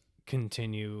to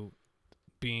continue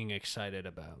being excited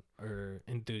about or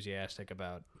enthusiastic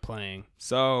about playing.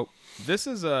 So this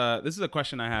is a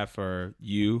question I have for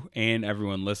you and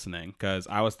everyone listening, because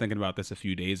I was thinking about this a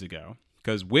few days ago.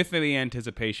 Because with the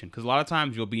anticipation, because a lot of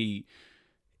times you'll be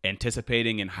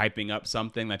anticipating and hyping up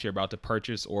something that you're about to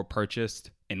purchase or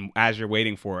purchased, and as you're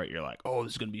waiting for it, you're like, oh,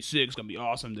 this is gonna be sick, it's gonna be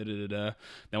awesome, da da da da.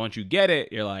 Then once you get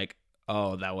it, you're like,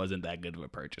 oh, that wasn't that good of a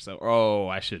purchase. So, oh,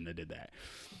 I shouldn't have did that.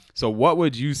 So what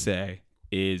would you say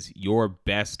is your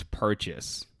best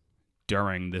purchase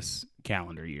during this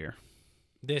calendar year?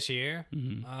 This year?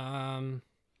 Mm-hmm.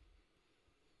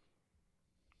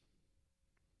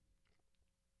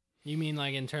 You mean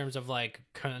like in terms of like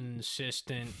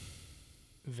consistent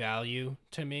value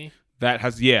to me? That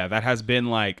has been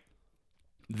like,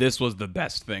 this was the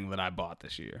best thing that I bought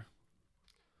this year.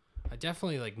 I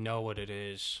definitely like know what it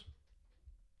is.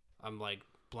 I'm like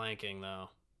blanking though.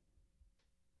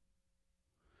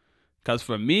 Because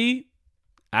for me,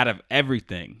 out of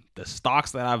everything, the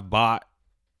stocks that I've bought,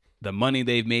 the money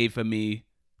they've made for me,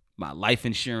 my life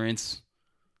insurance,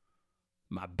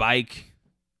 my bike,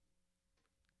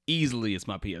 easily it's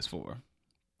my PS4.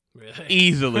 Really?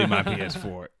 Easily my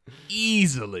PS4.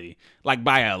 Easily. Like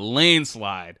by a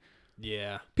landslide.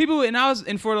 Yeah. People,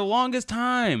 and for the longest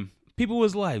time, people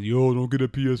was like, yo, don't get a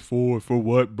PS4. For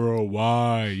what, bro?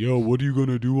 Why? Yo, what are you going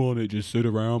to do on it? Just sit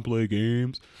around, play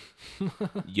games?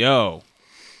 Yo.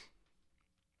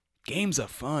 Games are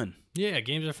fun. Yeah,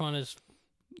 games are fun as...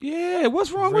 Yeah,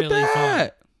 what's wrong with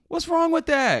that? What's wrong with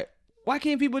that? Why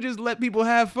can't people just let people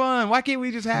have fun? Why can't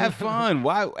we just have fun?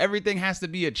 Why everything has to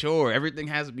be a chore? Everything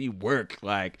has to be work.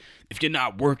 Like, if you're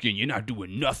not working, you're not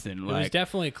doing nothing. It was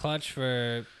definitely clutch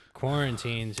for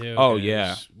quarantine, too. Oh,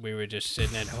 yeah. We were just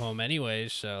sitting at home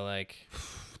anyways, so, like...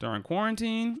 During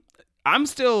quarantine, I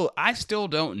still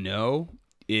don't know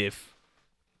if...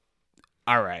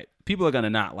 All right, people are going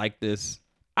to not like this.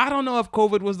 I don't know if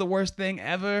COVID was the worst thing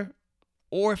ever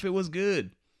or if it was good.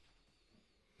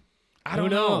 Who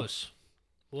knows?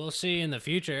 We'll see in the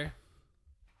future.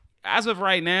 As of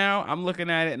right now, I'm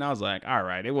looking at it and I was like, all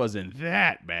right, it wasn't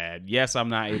that bad. Yes, I'm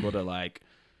not able to like,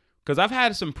 because I've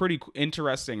had some pretty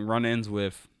interesting run-ins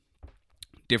with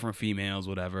different females,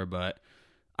 whatever, but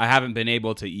I haven't been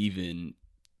able to even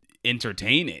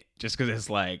entertain it just because it's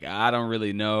like, I don't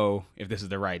really know if this is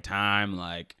the right time.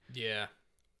 Like, yeah,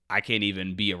 I can't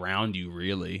even be around you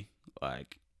really.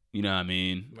 Like, you know what I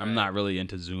mean? Right. I'm not really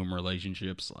into Zoom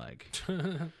relationships. Like,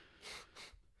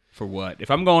 for what? If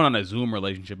I'm going on a Zoom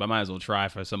relationship, I might as well try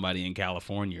for somebody in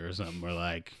California or something, or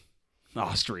like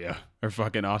Austria or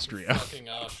fucking Austria. Fucking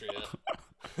Austria.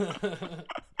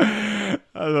 I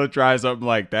will try something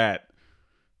like that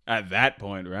at that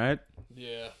point, right?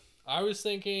 Yeah. I was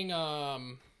thinking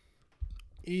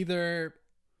either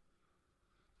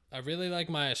I really like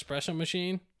my espresso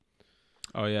machine.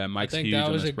 Oh yeah, Mike's huge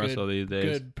on espresso these days.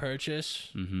 Good purchase.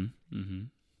 Mm-hmm.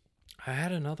 I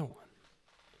had another one.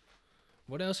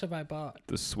 What else have I bought?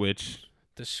 The Switch.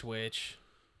 There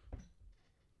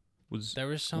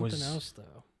was something else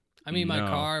though. I mean, my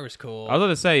car was cool. I was going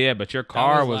to say, yeah, but your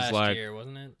car was last like year,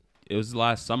 wasn't it? It was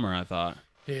last summer, I thought.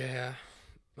 Yeah.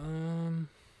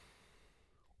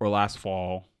 Or last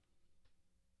fall.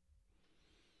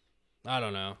 I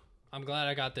don't know. I'm glad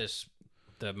I got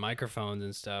the microphones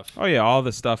and stuff. Oh yeah, all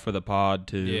the stuff for the pod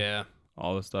too. Yeah.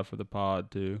 All the stuff for the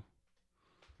pod too.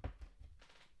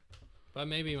 But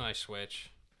maybe my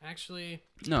Switch. Actually,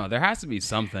 no, there has to be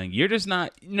something. You're just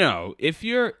not. No, if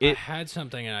you're. I had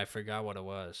something and I forgot what it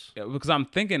was. Because I'm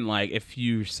thinking like if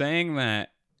you're saying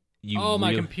that you. Oh,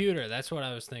 my computer. That's what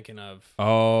I was thinking of.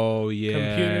 Oh yeah.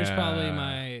 Computer's probably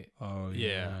my. Oh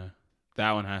yeah.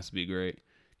 That one has to be great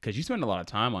because you spend a lot of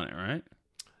time on it, right?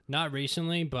 Not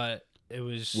recently, but it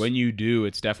was. When you do,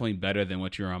 it's definitely better than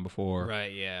what you were on before.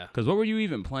 Right. Yeah. Because what were you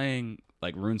even playing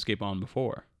like RuneScape on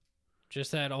before?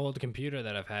 Just that old computer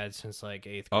that I've had since like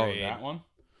 8th grade. Oh, that one?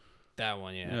 That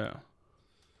one, yeah. Yeah.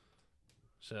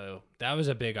 So that was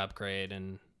a big upgrade,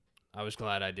 and I was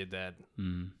glad I did that.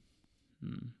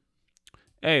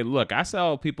 Hey, look, I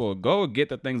tell people, go get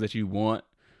the things that you want,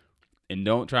 and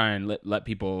don't try and let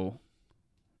people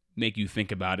make you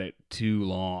think about it too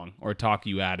long or talk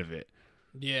you out of it.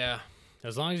 Yeah,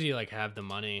 as long as you like have the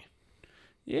money.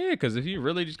 Yeah, because if you're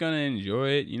really just gonna enjoy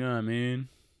it, you know what I mean?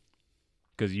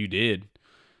 Because you did.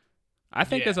 I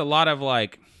think there's a lot of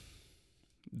like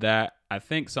that. I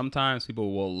think sometimes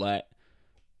people will let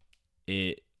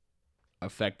it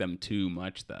affect them too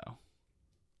much, though.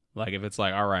 Like if it's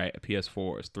like, all right, a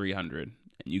PS4 is $300 and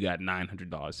you got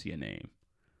 $900 to your name,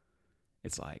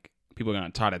 it's like people are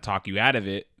gonna try to talk you out of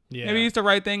it. Yeah. Maybe it's the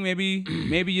right thing.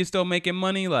 Maybe you're still making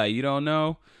money. Like you don't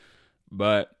know.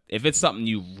 But if it's something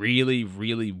you really,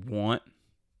 really want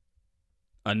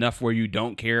enough where you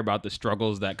don't care about the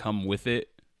struggles that come with it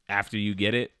after you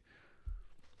get it,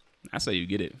 I say you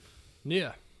get it.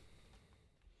 Yeah.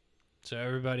 So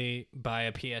everybody buy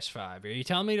a PS5. Are you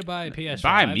telling me to buy a PS5?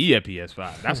 Buy me a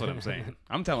PS5. That's what I'm saying.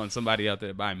 I'm telling somebody out there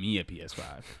to buy me a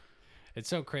PS5. It's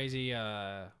so crazy.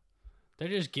 They're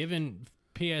just giving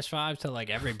PS5 to like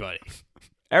everybody.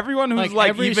 Everyone who's like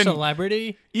every even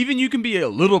celebrity. Even you can be a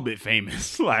little bit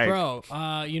famous. Like, bro,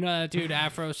 you know that dude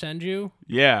Afro Senju?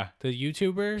 Yeah. The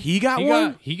YouTuber? He got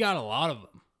one? He got a lot of them.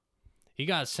 He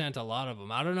got sent a lot of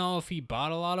them. I don't know if he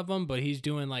bought a lot of them, but he's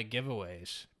doing like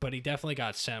giveaways. But he definitely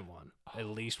got sent one. At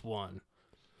least one.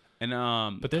 And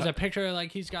but there's a picture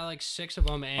like he's got like 6 of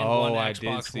them and one Xbox I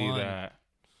did see One. That.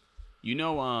 You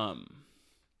know,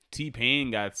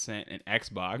 T-Pain got sent an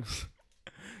Xbox.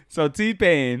 So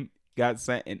T-Pain got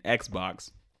sent an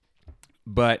Xbox,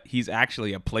 but he's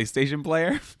actually a PlayStation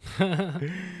player.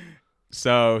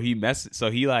 So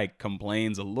he like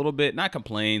complains a little bit, not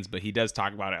complains, but he does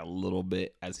talk about it a little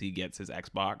bit as he gets his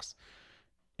Xbox.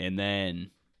 And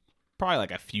then probably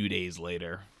like a few days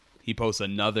later, he posts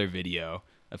another video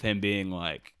of him being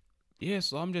like, yeah,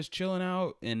 so I'm just chilling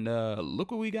out and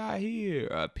look what we got here,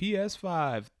 a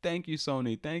PS5. Thank you,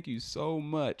 Sony. Thank you so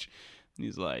much. And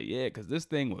he's like, yeah, because this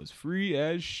thing was free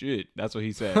as shit. That's what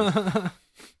he says.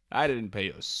 I didn't pay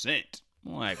a cent.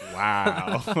 I'm like,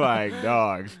 wow. Like,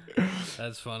 dog.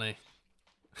 That's funny.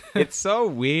 It's so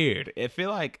weird. I feel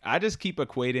like I just keep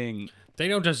equating. They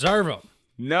don't deserve them.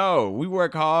 No, we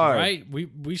work hard. Right?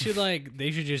 We should like, they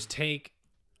should just take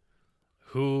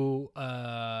who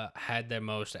had their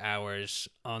most hours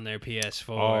on their PS4s.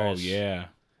 Oh, yeah.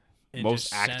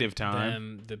 Most active time.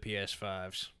 Them the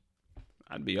PS5s.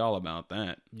 I'd be all about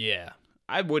that. Yeah.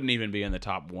 I wouldn't even be in the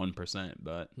top 1%,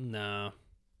 but. No.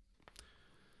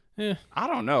 Yeah. I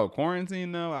don't know.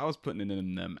 Quarantine, though, I was putting it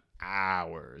in them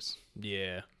hours.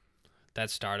 Yeah. That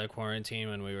start of quarantine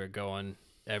when we were going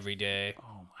every day.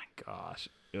 Oh, my gosh.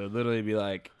 It would literally be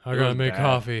like, I gotta make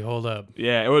coffee. Hold up.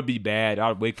 Yeah, it would be bad.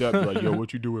 I'd wake up and be like, yo,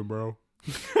 what you doing, bro?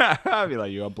 I'd be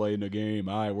like, yo, I'm playing the game.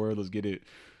 All right, word, let's get it.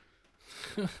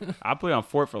 I play on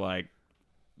Fort for like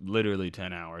literally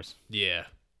 10 hours. Yeah.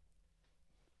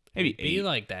 Maybe It'd be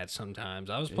like that sometimes.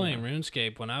 I was playing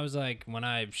RuneScape when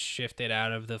I shifted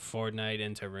out of the Fortnite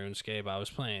into RuneScape. I was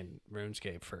playing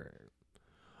RuneScape for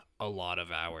a lot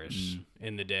of hours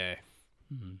in the day.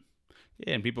 Mm-hmm.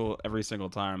 Yeah, and people every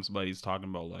single time somebody's talking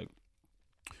about like,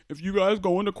 if you guys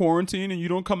go into quarantine and you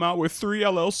don't come out with 3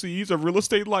 LLCs, a real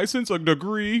estate license, a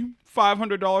degree,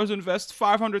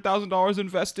 $500,000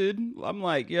 invested. I'm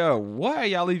like, yo, what are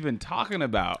y'all even talking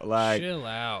about? Like, chill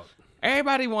out.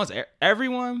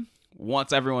 Everyone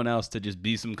wants everyone else to just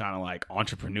be some kind of like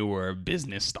entrepreneur,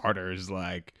 business starters.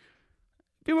 Like,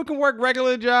 people can work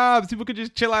regular jobs. People can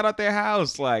just chill out at their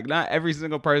house. Like, not every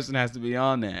single person has to be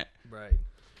on that. Right.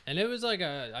 And it was like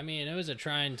it was a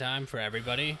trying time for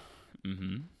everybody.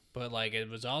 Mm-hmm. But like, it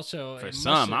was also for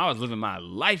some. I was living my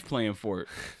life playing for it.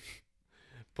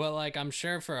 But like, I'm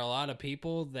sure for a lot of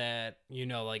people that, you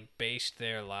know, like based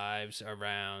their lives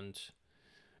around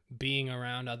being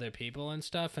around other people and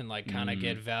stuff, and like kind of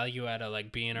get value out of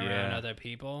like being around other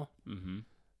people,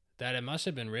 that it must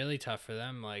have been really tough for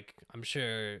them. Like, I'm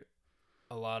sure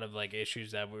a lot of like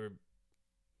issues that were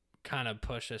kind of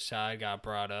pushed aside got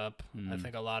brought up. I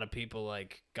think a lot of people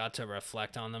like got to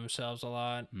reflect on themselves a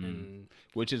lot, and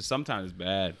which is sometimes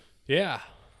bad. Yeah.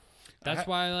 That's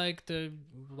why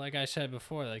like I said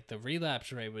before, like the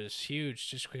relapse rate was huge,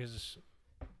 just because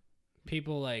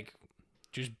people like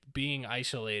just being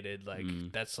isolated, like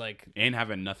that's like, and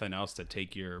having nothing else to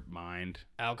take your mind.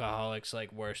 Alcoholics'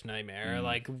 like worst nightmare,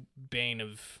 like bane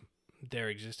of their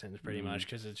existence, pretty much,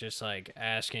 because it's just like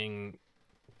asking.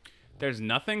 There's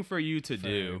nothing for you to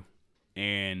do,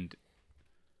 and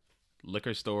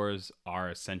liquor stores are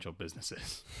essential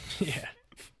businesses. Yeah.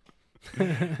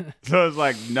 So it's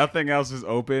like nothing else is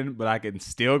open, but I can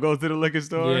still go to the liquor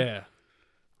store. Yeah.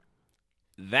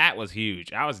 That was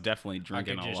huge. I was definitely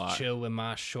drinking I could a lot. just chill with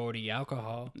my shorty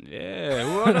alcohol.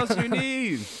 Yeah. What else you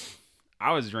need?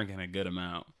 I was drinking a good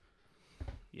amount.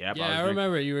 Yep, Yeah, I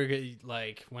remember you were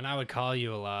like, when I would call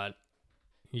you a lot,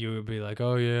 you would be like,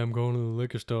 "Oh yeah, I'm going to the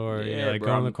liquor store." Yeah, You're like,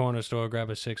 bro, go in the corner store, grab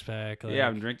a 6-pack. Like. Yeah,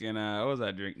 I'm drinking. What was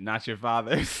I drinking? Not Your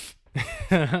Father's.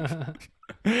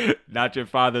 Not Your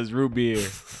Father's root beer.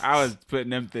 I was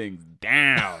putting them things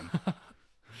down.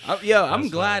 I'm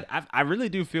glad. I really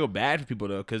do feel bad for people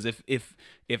though, because if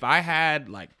I had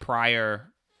like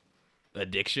prior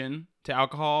addiction to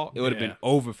alcohol, it would have been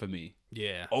over for me.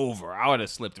 Yeah, over. I would have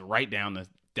slipped right down the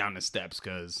steps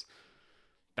because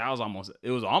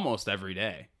it was almost every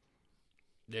day.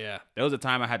 Yeah, there was a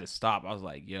time I had to stop. I was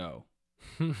like, yo,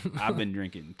 I've been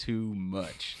drinking too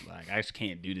much. Like, I just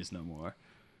can't do this no more.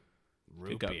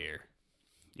 Root beer.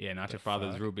 Yeah, Not Your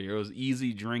Father's root beer. It was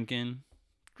easy drinking.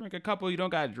 Drink a couple. You don't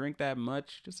got to drink that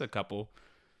much. Just a couple.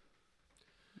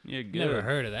 You're good. Never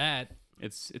heard of that.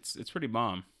 It's pretty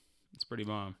bomb. It's pretty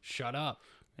bomb. Shut up.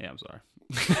 Yeah, I'm sorry.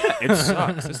 It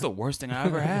sucks. It's the worst thing I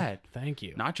ever had. Thank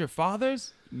you. Not Your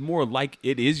Father's? More like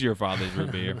it is your father's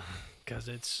root beer. Because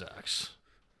it sucks.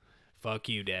 Fuck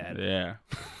you, Dad. Yeah.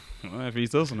 Well, if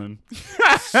he's listening.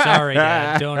 Sorry,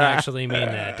 Dad. Don't actually mean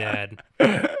that, Dad.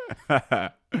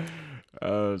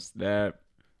 Oh, snap.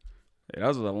 Hey, that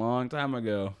was a long time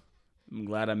ago. I'm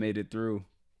glad I made it through.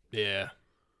 Yeah.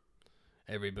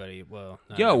 Everybody, well.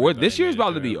 Yo, this year's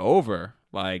about to be over.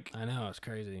 Like, I know, it's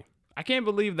crazy. I can't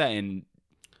believe that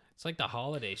It's like the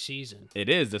holiday season. It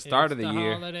is the start of the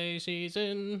year. Holiday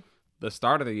season. The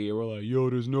start of the year, we're like, yo,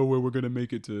 there's no way we're going to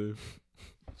make it to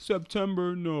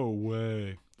September. No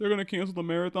way. They're going to cancel the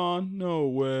marathon? No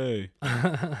way.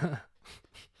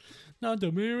 Not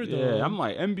the marathon. Yeah, I'm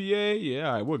like, NBA?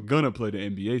 Yeah, we're going to play the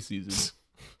NBA season.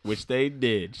 Which they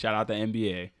did. Shout out to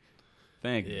NBA.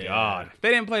 Thank God. If they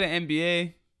didn't play the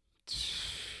NBA,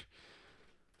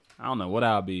 I don't know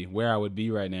where I would be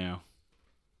right now.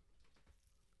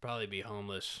 Probably be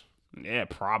homeless. Yeah,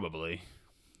 probably.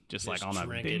 Just like on a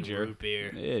binger. Root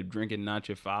beer. Yeah, drinking Not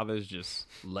Your Father's, just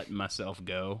letting myself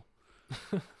go.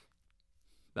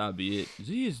 That would be it.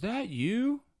 Z, is that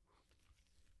you?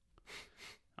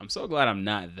 I'm so glad I'm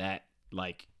not that,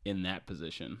 like, in that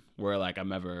position where, like,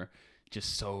 I'm ever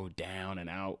just so down and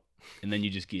out. And then you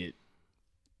just get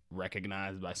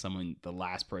recognized by someone, the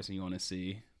last person you want to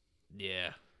see.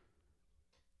 Yeah.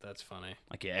 That's funny.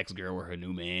 Like your ex-girl or her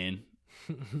new man.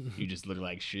 You just look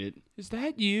like shit. Is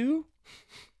that you?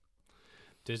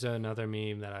 There's another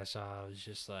meme that I saw. It was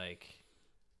just like,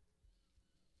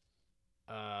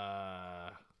 oh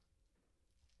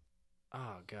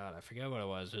God, I forget what it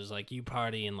was. It was like you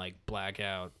party and like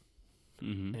blackout,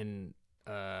 and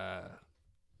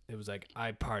it was like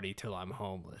I party till I'm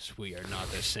homeless. We are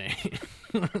not the same.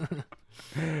 Oh,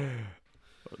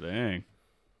 dang.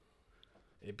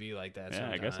 It'd be like that. Yeah,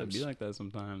 sometimes. I guess it'd be like that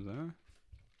sometimes, huh?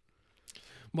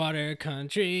 Water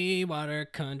country, water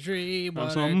country, water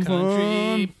Have some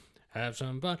country. fun. Have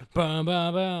some fun. Bum,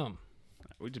 bum, bum.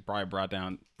 We just probably brought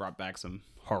back some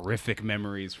horrific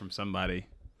memories from somebody.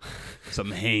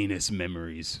 Some heinous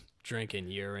memories. Drinking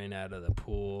urine out of the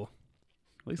pool.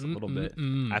 At least a little bit.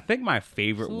 I think my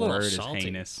favorite word is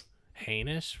heinous.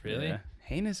 Heinous? Really? Yeah.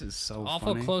 Heinous is so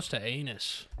awful funny. Close to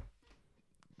anus.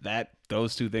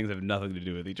 Those two things have nothing to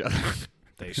do with each other.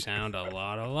 They sound a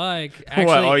lot alike. Actually,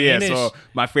 what? Oh yeah, anus, so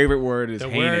my favorite word is the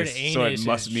heinous, word anus so it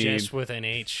must is mean just with an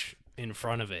H in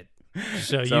front of it.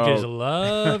 So you just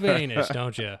love anus,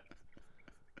 don't you?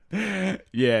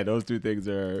 Yeah, those two things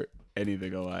are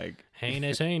anything alike.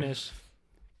 Heinous.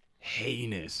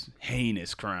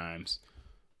 Heinous crimes.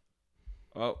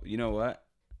 Oh, you know what?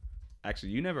 Actually,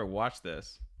 you never watched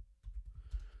this.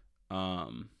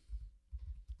 Let's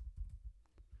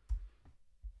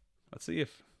see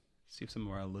if some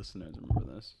of our listeners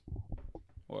remember this,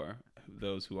 or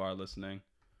those who are listening.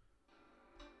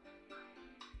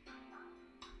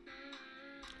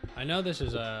 I know this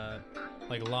is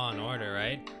like Law and Order,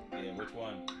 right? Yeah, which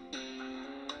one?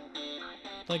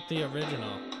 Like the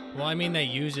original. Well, I mean, they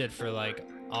use it for like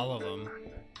all of them.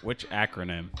 Which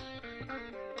acronym?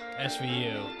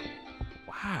 SVU.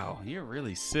 Wow, you're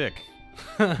really sick.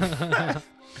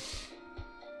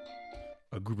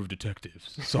 A group of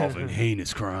detectives solving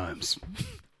heinous crimes.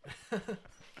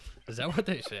 Is that what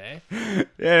they say? Yeah,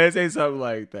 they say something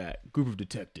like that. Group of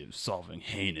detectives solving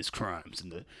heinous crimes in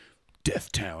the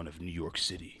death town of New York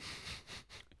City.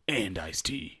 And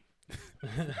Ice-T.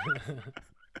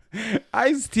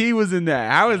 Ice-T was in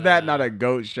that. How is that not a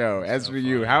GOAT show?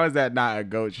 SVU. How is that not a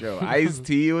GOAT show?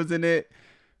 Ice-T was in it.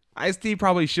 Ice-T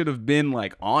probably should have been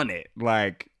like on it.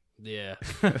 Like, Yeah.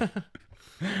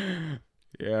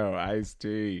 yo,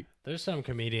 Ice-T. There's some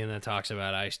comedian that talks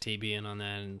about Ice-T being on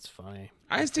that, and it's funny.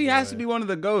 Ice-T has to be one of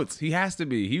the GOATs. He has to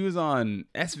be. He was on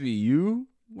SVU.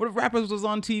 What if rappers was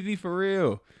on TV for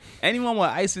real? Anyone with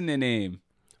ice in their name.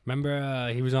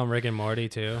 Remember, he was on Rick and Morty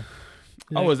too.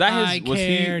 Oh, was that his? I Was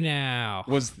care he? now.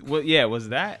 Yeah, was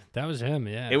that? That was him.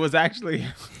 Yeah. It was actually.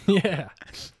 Yeah.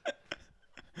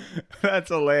 That's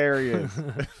hilarious.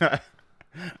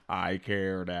 I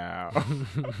care now.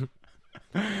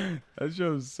 That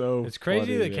show's so. It's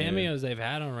crazy funny, the man. cameos they've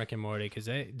had on Rick and Morty because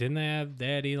they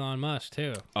had Elon Musk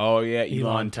too. Oh yeah, Elon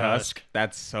Elon Tusk. Tusk.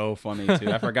 That's so funny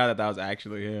too. I forgot that was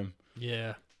actually him.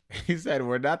 Yeah. He said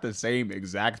we're not the same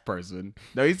exact person.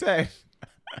 No, he said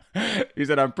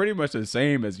I'm pretty much the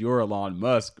same as your Elon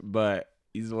Musk, but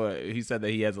he said that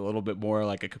he has a little bit more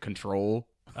like a control.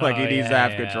 Like he needs to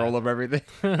have control of everything.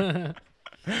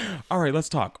 All right, let's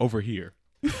talk over here.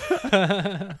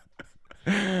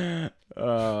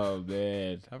 Oh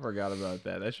man, I forgot about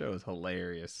that. That show is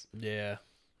hilarious. Yeah.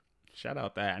 Shout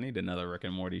out that. I need another Rick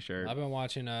and Morty shirt. I've been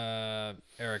watching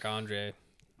Eric Andre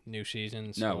new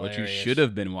seasons. No, what you should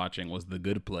have been watching was The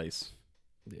Good Place.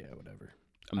 Yeah, whatever.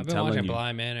 I'm I've been telling watching you.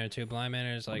 Bly Manor too. Bly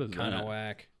Manor is like is kind that? of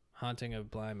whack. Haunting of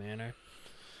Bly Manor.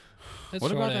 It's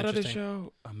What about sorta that other interesting.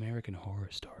 show? American Horror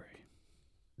Story.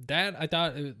 That I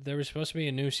thought there was supposed to be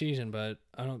a new season, but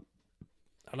I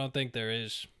don't think there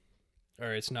is,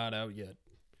 or it's not out yet.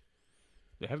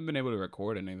 They haven't been able to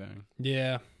record anything.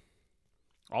 Yeah.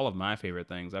 All of my favorite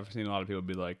things. I've seen a lot of people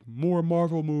be like, more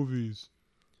Marvel movies.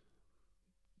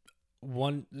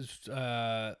 One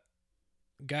guy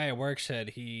at work said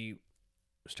he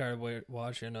started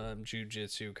watching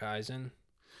Jujutsu Kaisen.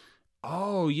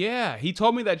 Oh, yeah. He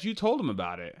told me that you told him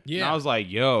about it. And Yeah. I was like,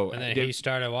 yo. And then he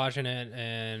started watching it,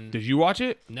 and Did you watch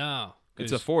it? no,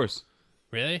 It's a force.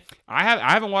 really? I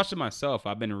haven't watched it myself.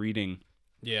 I've been reading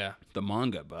Yeah. the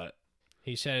manga, but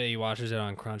He said he watches it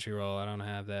on Crunchyroll. I don't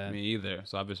have that. me either.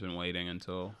 So I've just been waiting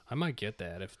until I might get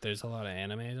that if there's a lot of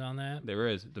animes on that. there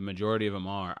is. The majority of them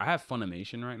are. I have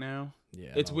Funimation right now.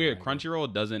 Yeah, It's I don't weird. like it.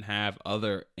 Crunchyroll doesn't have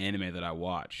other anime that I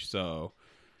watch. So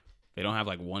they don't have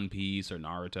like One Piece or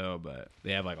Naruto, but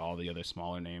they have like all the other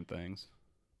smaller name things.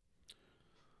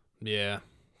 Yeah,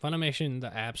 Funimation. The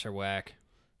apps are whack.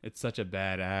 It's such a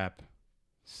bad app.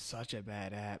 Such a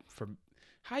bad app. For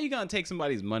how you gonna take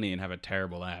somebody's money and have a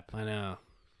terrible app? I know.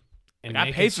 And Like, I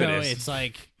make paid it for so this. it's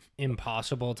like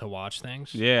impossible to watch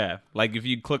things. Yeah, like if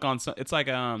you click on some, it's like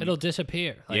It'll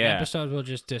disappear. Like Yeah. episodes will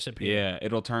just disappear. yeah,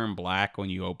 it'll turn black when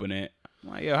you open it. I'm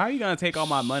like, yo, how you gonna take all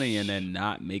my money and then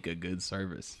not make a good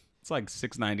service? It's like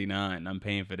 $6.99. I'm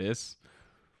paying for this.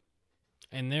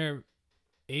 And they're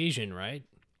Asian, right?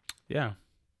 Yeah.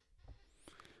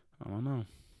 I don't know.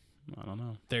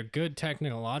 They're good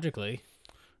technologically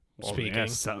speaking.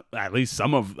 Yeah, at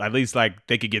least like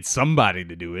they could get somebody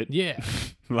to do it. Yeah.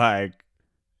 Like,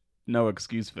 no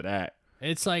excuse for that.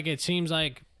 It's like it seems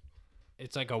like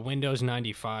it's like a Windows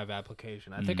 95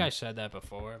 application. I think I said that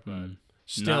before, but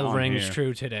still Not on rings here.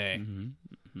 true today.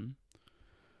 Mm-hmm.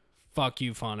 Fuck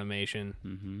you, Funimation.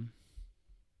 Mm-hmm.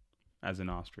 As in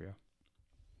Austria.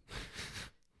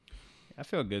 I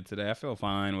feel good today. I feel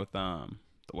fine with the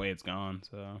way it's gone.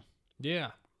 So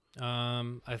Yeah.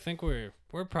 I think we're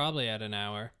probably at an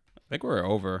hour. I think we're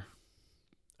over.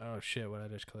 Oh shit, what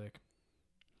did I just click?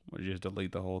 Would you just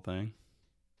delete the whole thing?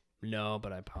 No,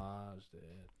 but I paused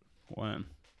it. When?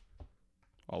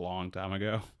 A long time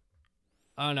ago.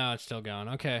 Oh no, it's still going.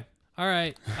 Okay. All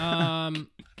right.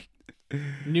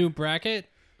 New bracket?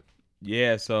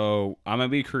 Yeah, so I'm gonna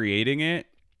be creating it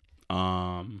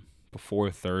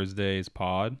before Thursday's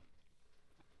pod.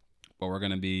 But we're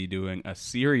gonna be doing a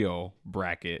cereal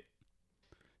basket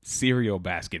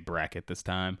bracket this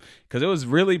time because it was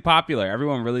really popular.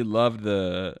 Everyone really loved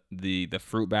the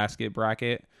fruit basket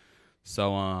bracket.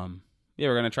 So yeah,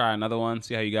 we're gonna try another one.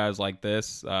 See how you guys like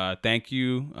this. Thank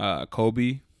you,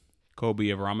 Kobe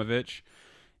Avramovich.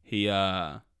 He's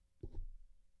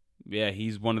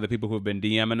one of the people who have been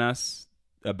DMing us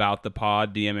about the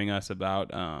pod, DMing us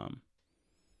about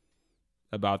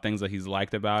things that he's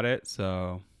liked about it.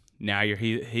 So now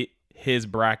his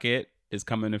bracket is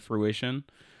coming to fruition.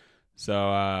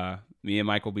 So me and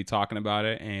Mike will be talking about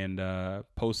it and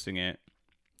posting it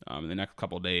in the next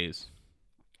couple of days.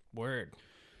 Word.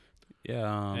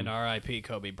 Yeah. And R.I.P.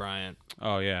 Kobe Bryant.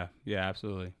 Oh yeah,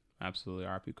 absolutely,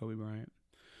 R.I.P. Kobe Bryant.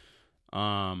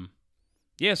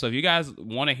 Yeah. So if you guys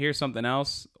want to hear something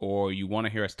else, or you want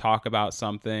to hear us talk about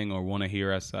something, or want to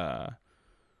hear us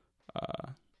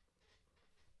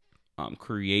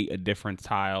create a different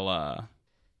style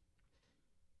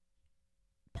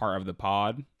part of the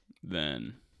pod,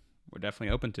 then we're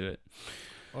definitely open to it.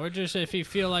 Or just if you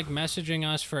feel like messaging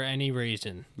us for any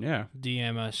reason, Yeah.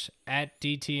 DM us at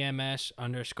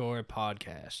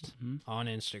DTMS_podcast on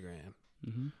Instagram.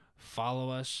 Follow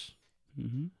us.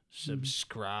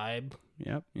 Subscribe.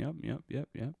 Yep.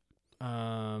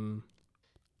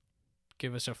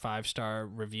 Give us a 5-star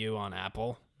review on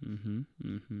Apple.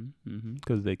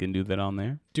 Because they can do that on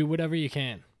there. Do whatever you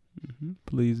can.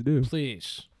 Please do.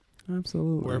 Please.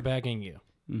 Absolutely. We're begging you.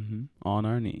 On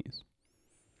our knees.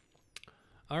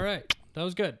 All right. That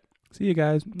was good. See you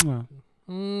guys.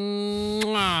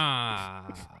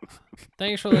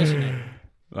 Thanks for listening.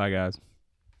 Bye, guys.